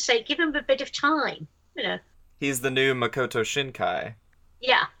 For heaven's sake, give him a bit of time, He's the new Makoto Shinkai.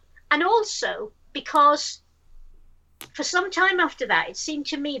 Yeah. And also, because for some time after that, it seemed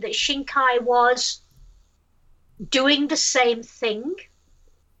to me that Shinkai was doing the same thing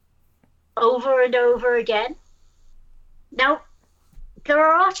over and over again. Now, there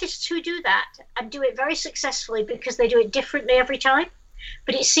are artists who do that and do it very successfully because they do it differently every time.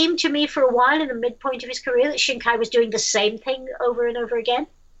 But it seemed to me for a while in the midpoint of his career that Shinkai was doing the same thing over and over again.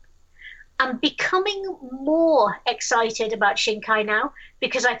 I'm becoming more excited about Shinkai now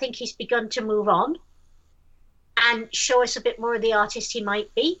because I think he's begun to move on and show us a bit more of the artist he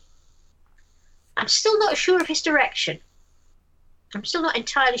might be. I'm still not sure of his direction. I'm still not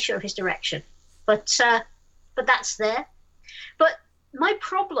entirely sure of his direction, but that's there. But my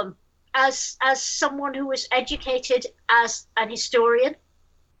problem as someone who was educated as an historian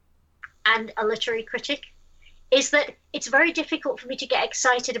and a literary critic is that it's very difficult for me to get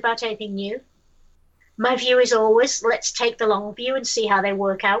excited about anything new. My view is always, let's take the long view and see how they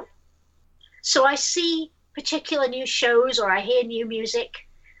work out. So I see particular new shows or I hear new music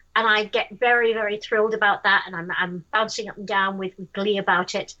and I get very, very thrilled about that, and I'm bouncing up and down with glee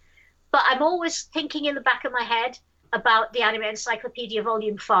about it. But I'm always thinking in the back of my head about the Anime Encyclopedia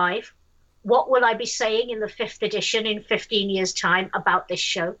Volume 5. What will I be saying in the 5th edition in 15 years' time about this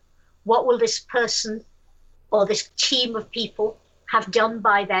show? What will this person or this team of people have done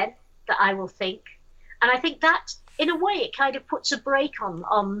by then that I will think? And I think that, in a way, it kind of puts a brake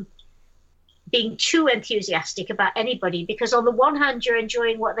on being too enthusiastic about anybody, because on the one hand, you're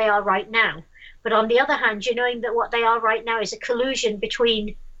enjoying what they are right now. But on the other hand, you're knowing that what they are right now is a collusion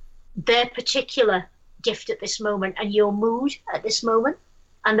between their particular gift at this moment and your mood at this moment,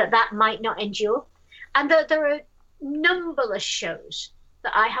 and that might not endure. And there are numberless shows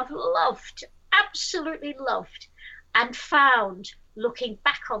that I have loved, absolutely loved, and found looking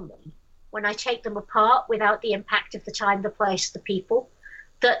back on them when I take them apart without the impact of the time, the place, the people,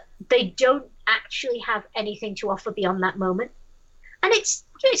 that they don't actually have anything to offer beyond that moment. And it's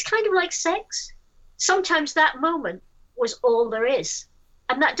kind of like sex. Sometimes that moment was all there is.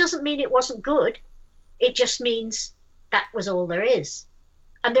 And that doesn't mean it wasn't good. It just means that was all there is.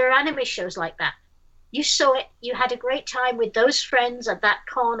 And there are anime shows like that. You saw it, you had a great time with those friends at that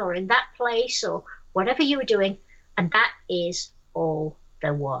con or in that place or whatever you were doing, and that is all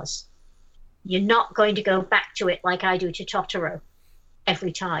there was. You're not going to go back to it like I do to Totoro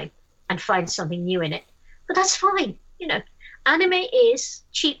every time and find something new in it. But that's fine. You know, anime is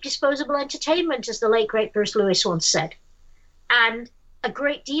cheap, disposable entertainment, as the late, great Bruce Lewis once said. And a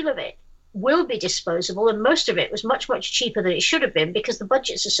great deal of it will be disposable, and most of it was much, much cheaper than it should have been because the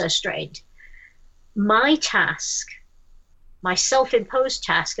budgets are so strained. My task, my self-imposed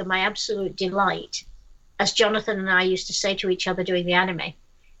task, and my absolute delight, as Jonathan and I used to say to each other doing the anime,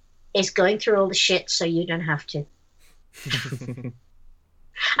 is going through all the shit so you don't have to.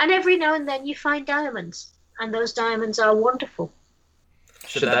 And every now and then you find diamonds, and those diamonds are wonderful.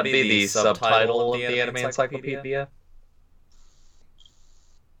 Should that be the subtitle of the Anime Encyclopedia?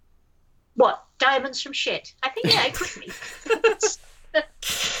 What? Diamonds from shit? I think, yeah, it could be.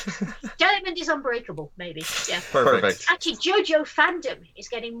 Diamond is unbreakable, maybe. Yeah. Perfect. Actually, JoJo fandom is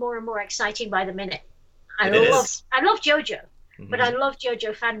getting more and more exciting by the minute. I love JoJo, but I love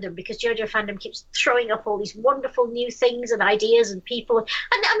JoJo fandom because JoJo fandom keeps throwing up all these wonderful new things and ideas and people. And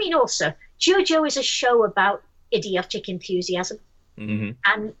I mean, also, JoJo is a show about idiotic enthusiasm. Mm-hmm.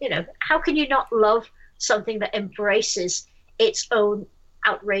 And, you know, how can you not love something that embraces its own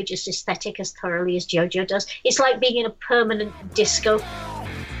outrageous aesthetic as thoroughly as JoJo does? It's like being in a permanent disco.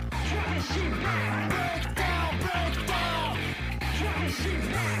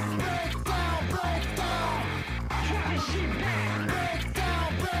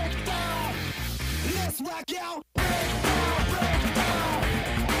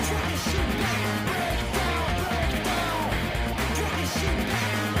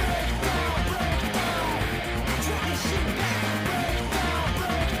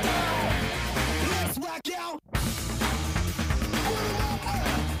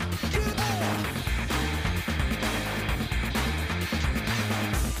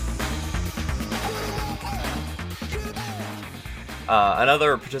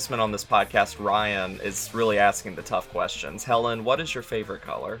 Another participant on this podcast, Ryan, is really asking the tough questions. Helen, what is your favorite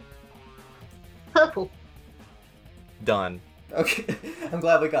color? Purple. Done. Okay, I'm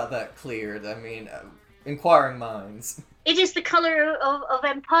glad we got that cleared. I mean, inquiring minds. It is the color of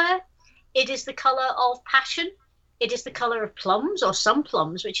empire. It is the color of passion. It is the color of plums, or some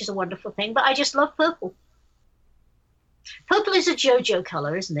plums, which is a wonderful thing. But I just love purple. Purple is a JoJo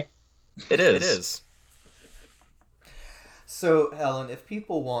color, isn't it? It is. So, Helen, if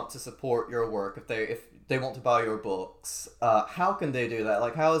people want to support your work, if they want to buy your books, how can they do that?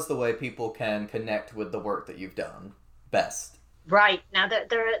 Like, how is the way people can connect with the work that you've done best? Right. Now,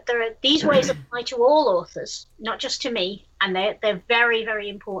 there are these ways apply to all authors, not just to me, and they're very, very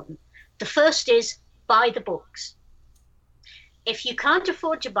important. The first is buy the books. If you can't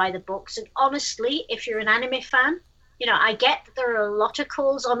afford to buy the books, and honestly, if you're an anime fan, you know, I get that there are a lot of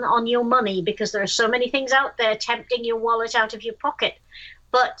calls on your money because there are so many things out there tempting your wallet out of your pocket.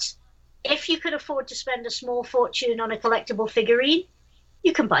 But if you can afford to spend a small fortune on a collectible figurine,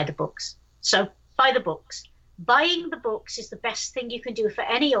 you can buy the books. So buy the books. Buying the books is the best thing you can do for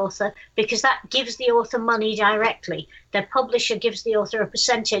any author because that gives the author money directly. Their publisher gives the author a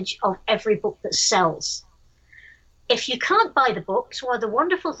percentage of every book that sells. If you can't buy the books, one of the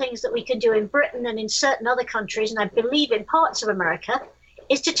wonderful things that we can do in Britain and in certain other countries, and I believe in parts of America,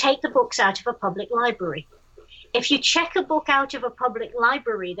 is to take the books out of a public library. If you check a book out of a public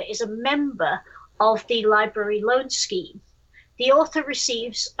library that is a member of the library loan scheme, the author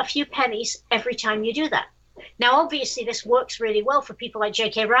receives a few pennies every time you do that. Now, obviously, this works really well for people like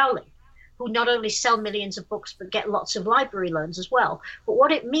J.K. Rowling, who not only sell millions of books, but get lots of library loans as well. But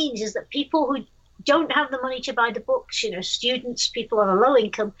what it means is that people who don't have the money to buy the books, you know, students, people on a low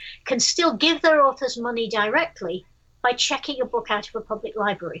income, can still give their authors money directly by checking a book out of a public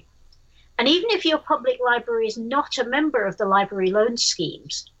library. And even if your public library is not a member of the library loan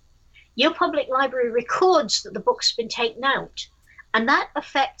schemes, your public library records that the book's been taken out, and that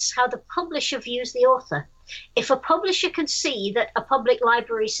affects how the publisher views the author. If a publisher can see that a public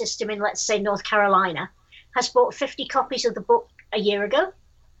library system in, let's say, North Carolina has bought 50 copies of the book a year ago,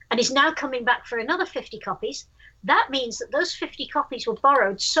 and is now coming back for another 50 copies, that means that those 50 copies were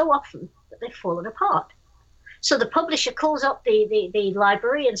borrowed so often that they've fallen apart. So the publisher calls up the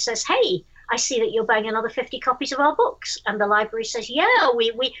library and says, hey, I see that you're buying another 50 copies of our books. And the library says, yeah,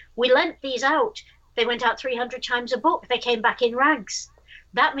 we lent these out. They went out 300 times a book. They came back in rags.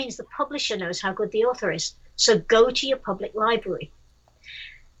 That means the publisher knows how good the author is. So go to your public library.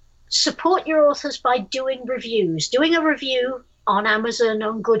 Support your authors by doing reviews. Doing a review on Amazon,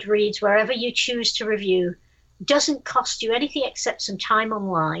 on Goodreads, wherever you choose to review, doesn't cost you anything except some time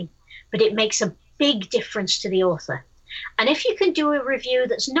online, but it makes a big difference to the author. And if you can do a review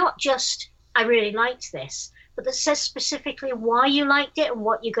that's not just, I really liked this, but that says specifically why you liked it and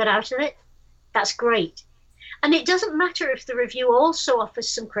what you got out of it, that's great. And it doesn't matter if the review also offers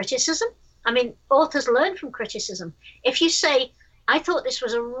some criticism. I mean, authors learn from criticism. If you say, I thought this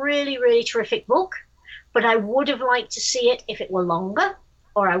was a really, really terrific book, but I would have liked to see it if it were longer,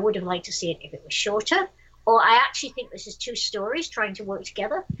 or I would have liked to see it if it was shorter, or I actually think this is two stories trying to work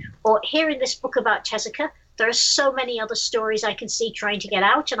together, or here in this book about Tezuka, there are so many other stories I can see trying to get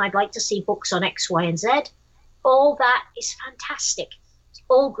out, and I'd like to see books on X, Y, and Z. All that is fantastic. It's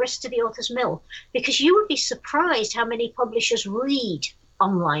all grist to the author's mill, because you would be surprised how many publishers read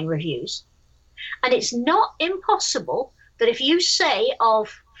online reviews. And it's not impossible that if you say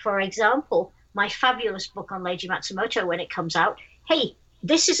of, for example, my fabulous book on Leiji Matsumoto when it comes out, hey,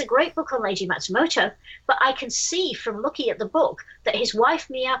 this is a great book on Leiji Matsumoto, but I can see from looking at the book that his wife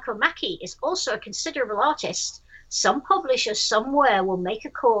Miyako Maki is also a considerable artist. Some publisher somewhere will make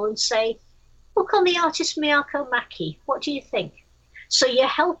a call and say, book on the artist Miyako Maki, what do you think? So you're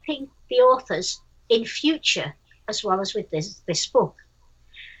helping the authors in future as well as with this book.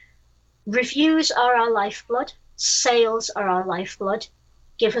 Reviews are our lifeblood. Sales are our lifeblood.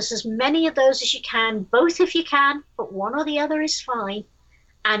 Give us as many of those as you can, both if you can, but one or the other is fine,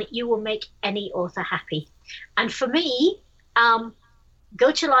 and you will make any author happy. And for me,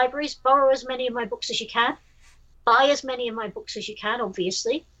 go to libraries, borrow as many of my books as you can, buy as many of my books as you can,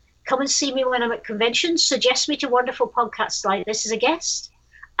 obviously. Come and see me when I'm at conventions. Suggest me to wonderful podcasts like this as a guest.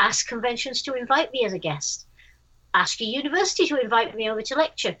 Ask conventions to invite me as a guest. Ask a university to invite me over to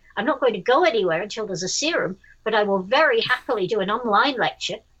lecture. I'm not going to go anywhere until there's a serum, but I will very happily do an online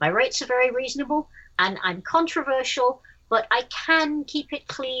lecture. My rates are very reasonable, and I'm controversial, but I can keep it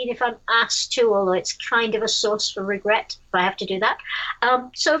clean if I'm asked to, although it's kind of a source for regret if I have to do that.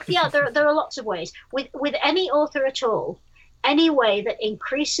 So yeah, there are lots of ways. With any author at all, any way that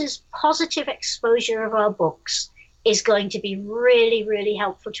increases positive exposure of our books is going to be really, really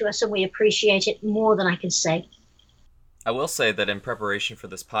helpful to us, and we appreciate it more than I can say. I will say that in preparation for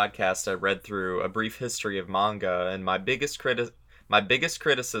this podcast, I read through A Brief History of Manga, and my biggest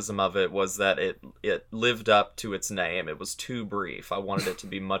criticism of it was that it lived up to its name. It was too brief. I wanted it to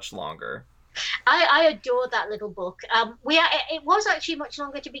be much longer. I adore that little book. It was actually much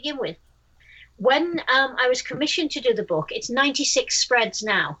longer to begin with. When I was commissioned to do the book, it's 96 spreads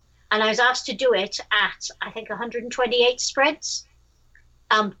now, and I was asked to do it at, I think, 128 spreads,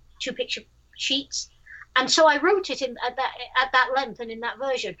 2 picture sheets. And so I wrote it at that length and in that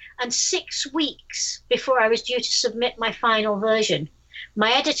version. And 6 weeks before I was due to submit my final version,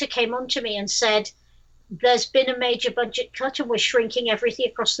 my editor came on to me and said, there's been a major budget cut and we're shrinking everything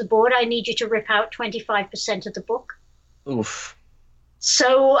across the board. I need you to rip out 25% of the book. Oof.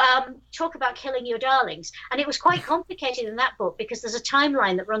 So talk about killing your darlings. And it was quite complicated in that book because there's a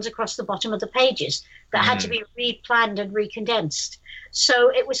timeline that runs across the bottom of the pages that had to be replanned and recondensed.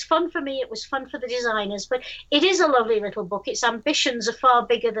 So it was fun for me. It was fun for the designers. But it is a lovely little book. Its ambitions are far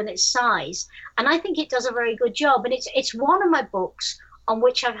bigger than its size. And I think it does a very good job. And it's one of my books on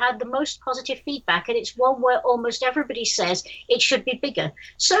which I've had the most positive feedback. And it's one where almost everybody says it should be bigger.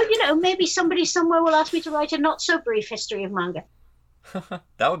 So, maybe somebody somewhere will ask me to write a not so brief history of manga.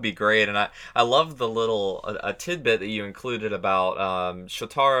 That would be great, and I love the little a tidbit that you included about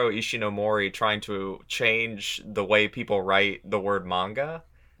Shotaro Ishinomori trying to change the way people write the word manga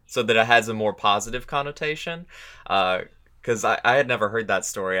so that it has a more positive connotation, because I had never heard that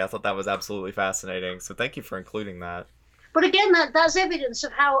story. I thought that was absolutely fascinating, so thank you for including that. But again, that's evidence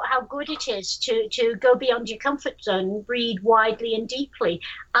of how good it is to go beyond your comfort zone, read widely and deeply.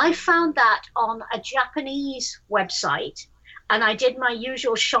 I found that on a Japanese website. And I did my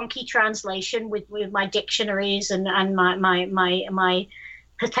usual shonky translation with my dictionaries and my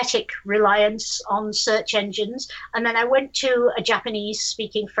pathetic reliance on search engines. And then I went to a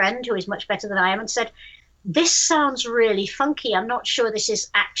Japanese-speaking friend who is much better than I am and said, this sounds really funky. I'm not sure this is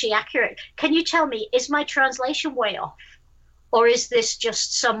actually accurate. Can you tell me, is my translation way off? Or is this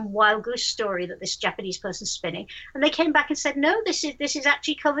just some wild goose story that this Japanese person's spinning? And they came back and said, no, this is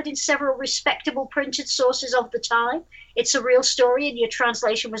actually covered in several respectable printed sources of the time. It's a real story and your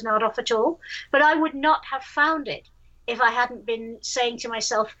translation was not off at all. But I would not have found it if I hadn't been saying to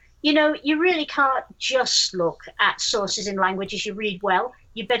myself, you really can't just look at sources in languages you read well.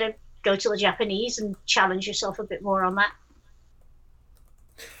 You better go to the Japanese and challenge yourself a bit more on that.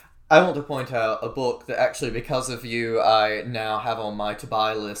 I want to point out a book that actually, because of you, I now have on my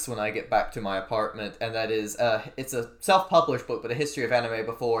to-buy list when I get back to my apartment, and that is, it's a self-published book, but a history of anime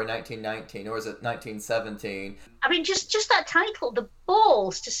before 1919, or is it 1917? I mean, just that title, the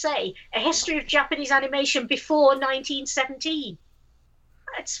balls to say, A History of Japanese Animation Before 1917.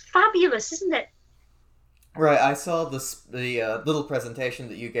 It's fabulous, isn't it? Right, I saw the little presentation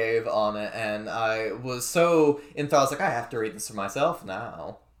that you gave on it, and I was so enthralled. I was like, I have to read this for myself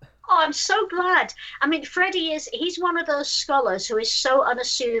now. Oh, I'm so glad. I mean, Freddie he's one of those scholars who is so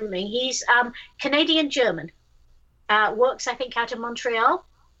unassuming. He's Canadian-German, works, I think, out of Montreal,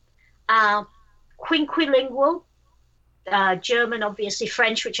 quinquilingual, German, obviously,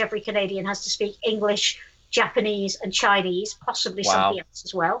 French, which every Canadian has to speak, English, Japanese, and Chinese, possibly something else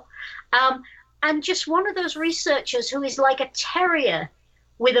as well. And just one of those researchers who is like a terrier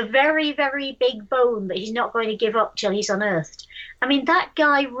with a very, very big bone that he's not going to give up till he's unearthed. I mean, that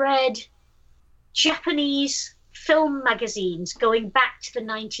guy read Japanese film magazines going back to the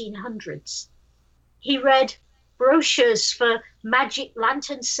 1900s. He read brochures for magic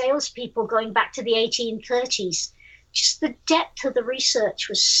lantern salespeople going back to the 1830s. Just the depth of the research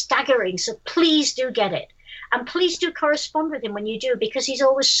was staggering. So please do get it. And please do correspond with him when you do, because he's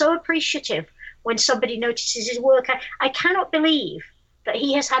always so appreciative when somebody notices his work. I cannot believe that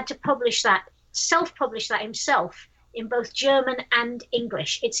he has had to self-publish that himself in both German and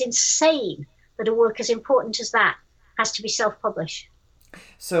English. It's insane that a work as important as that has to be self-published.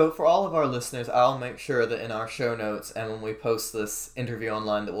 So for all of our listeners, I'll make sure that in our show notes and when we post this interview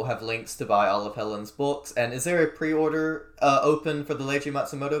online that we'll have links to buy all of Helen's books. And is there a pre-order open for the Leiji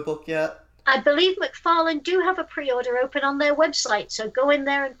Matsumoto book yet? I believe McFarlane do have a pre-order open on their website, so go in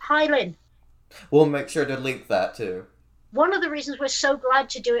there and pile in. We'll make sure to link that too. One of the reasons we're so glad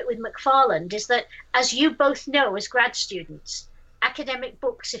to do it with McFarland is that, as you both know as grad students, academic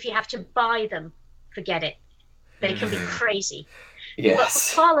books, if you have to buy them, forget it. They can be crazy.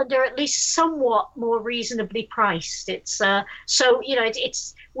 Yes. But McFarland are at least somewhat more reasonably priced. It's so, you know,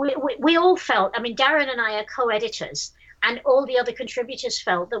 we all felt, I mean, Darren and I are co-editors, and all the other contributors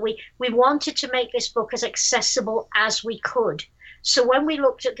felt that we wanted to make this book as accessible as we could. So when we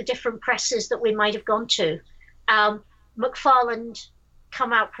looked at the different presses that we might have gone to, McFarland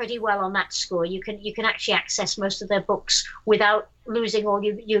come out pretty well on that score. You can actually access most of their books without losing all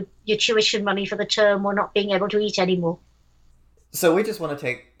your tuition money for the term or not being able to eat anymore. So we just want to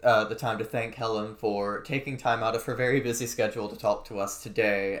take the time to thank Helen for taking time out of her very busy schedule to talk to us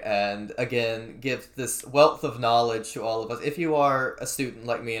today, and again give this wealth of knowledge to all of us. If you are a student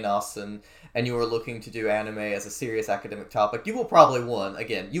like me and Austin, and you are looking to do anime as a serious academic topic, you will probably,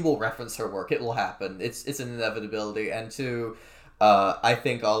 you will reference her work. It will happen. It's an inevitability. And two, I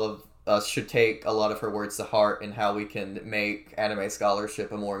think all of us should take a lot of her words to heart in how we can make anime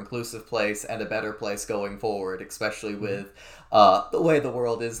scholarship a more inclusive place and a better place going forward, especially with the way the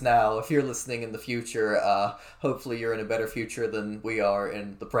world is now. If you're listening in the future, hopefully you're in a better future than we are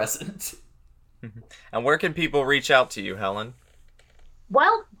in the present. And where can people reach out to you, Helen?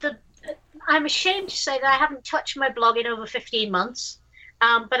 Well, I'm ashamed to say that I haven't touched my blog in over 15 months,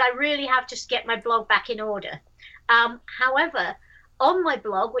 but I really have to get my blog back in order. However, on my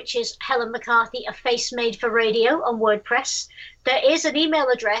blog, which is Helen McCarthy, A Face Made for Radio on WordPress, there is an email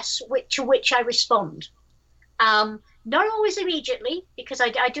address to which I respond. Not always immediately, because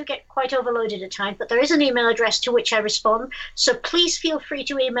I do get quite overloaded at times, but there is an email address to which I respond. So please feel free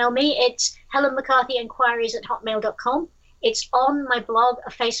to email me. It's helenmccarthyinquiries@hotmail.com. It's on my blog, A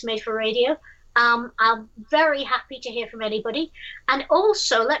Face Made for Radio. I'm very happy to hear from anybody. And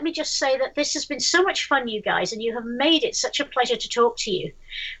also, let me just say that this has been so much fun, you guys, and you have made it such a pleasure to talk to you.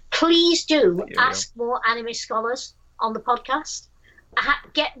 Please do ask more anime scholars on the podcast.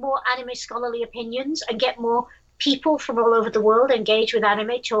 Get more anime scholarly opinions and get more people from all over the world engaged with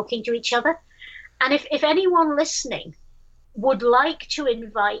anime, talking to each other. And if anyone listening would like to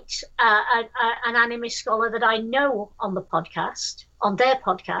invite an anime scholar that I know on their podcast,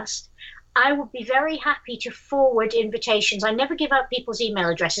 I would be very happy to forward invitations. I never give out people's email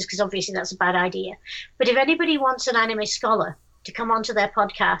addresses because obviously that's a bad idea. But if anybody wants an anime scholar to come onto their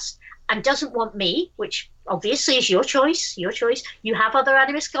podcast and doesn't want me, which obviously is your choice, you have other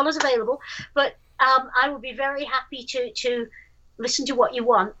anime scholars available, but I would be very happy to listen to what you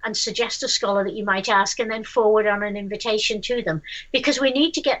want and suggest a scholar that you might ask and then forward on an invitation to them, because we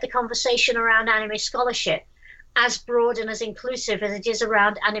need to get the conversation around anime scholarship as broad and as inclusive as it is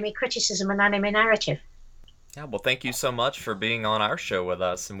around anime criticism and anime narrative. Yeah, well, thank you so much for being on our show with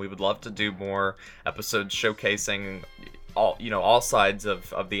us, and we would love to do more episodes showcasing all sides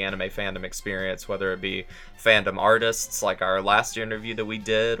of the anime fandom experience, whether it be fandom artists like our last interview that we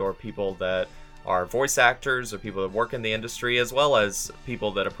did, or people that are voice actors, or people that work in the industry, as well as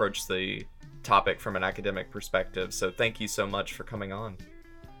people that approach the topic from an academic perspective. So thank you so much for coming on.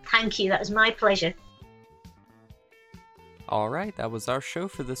 Thank you. That was my pleasure. Alright, that was our show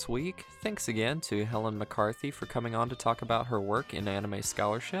for this week. Thanks again to Helen McCarthy for coming on to talk about her work in anime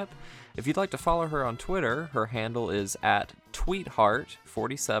scholarship. If you'd like to follow her on Twitter, her handle is at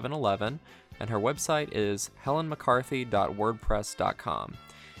tweetheart4711, and her website is helenmccarthy.wordpress.com.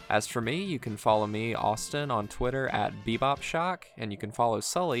 As for me, you can follow me, Austin, on Twitter at BebopShock, and you can follow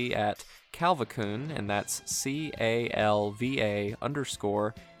Sully at Calvacun, and that's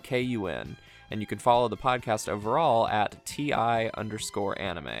CALVA_KUN. And you can follow the podcast overall at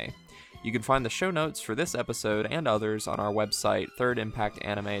TI_anime. You can find the show notes for this episode and others on our website,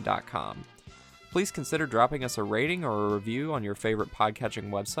 thirdimpactanime.com. Please consider dropping us a rating or a review on your favorite podcatching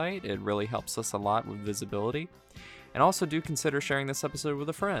website. It really helps us a lot with visibility. And also do consider sharing this episode with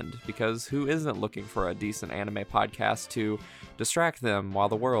a friend, because who isn't looking for a decent anime podcast to distract them while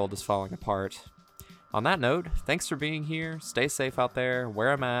the world is falling apart? On that note, thanks for being here, stay safe out there,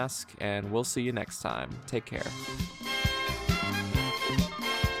 wear a mask, and we'll see you next time. Take care.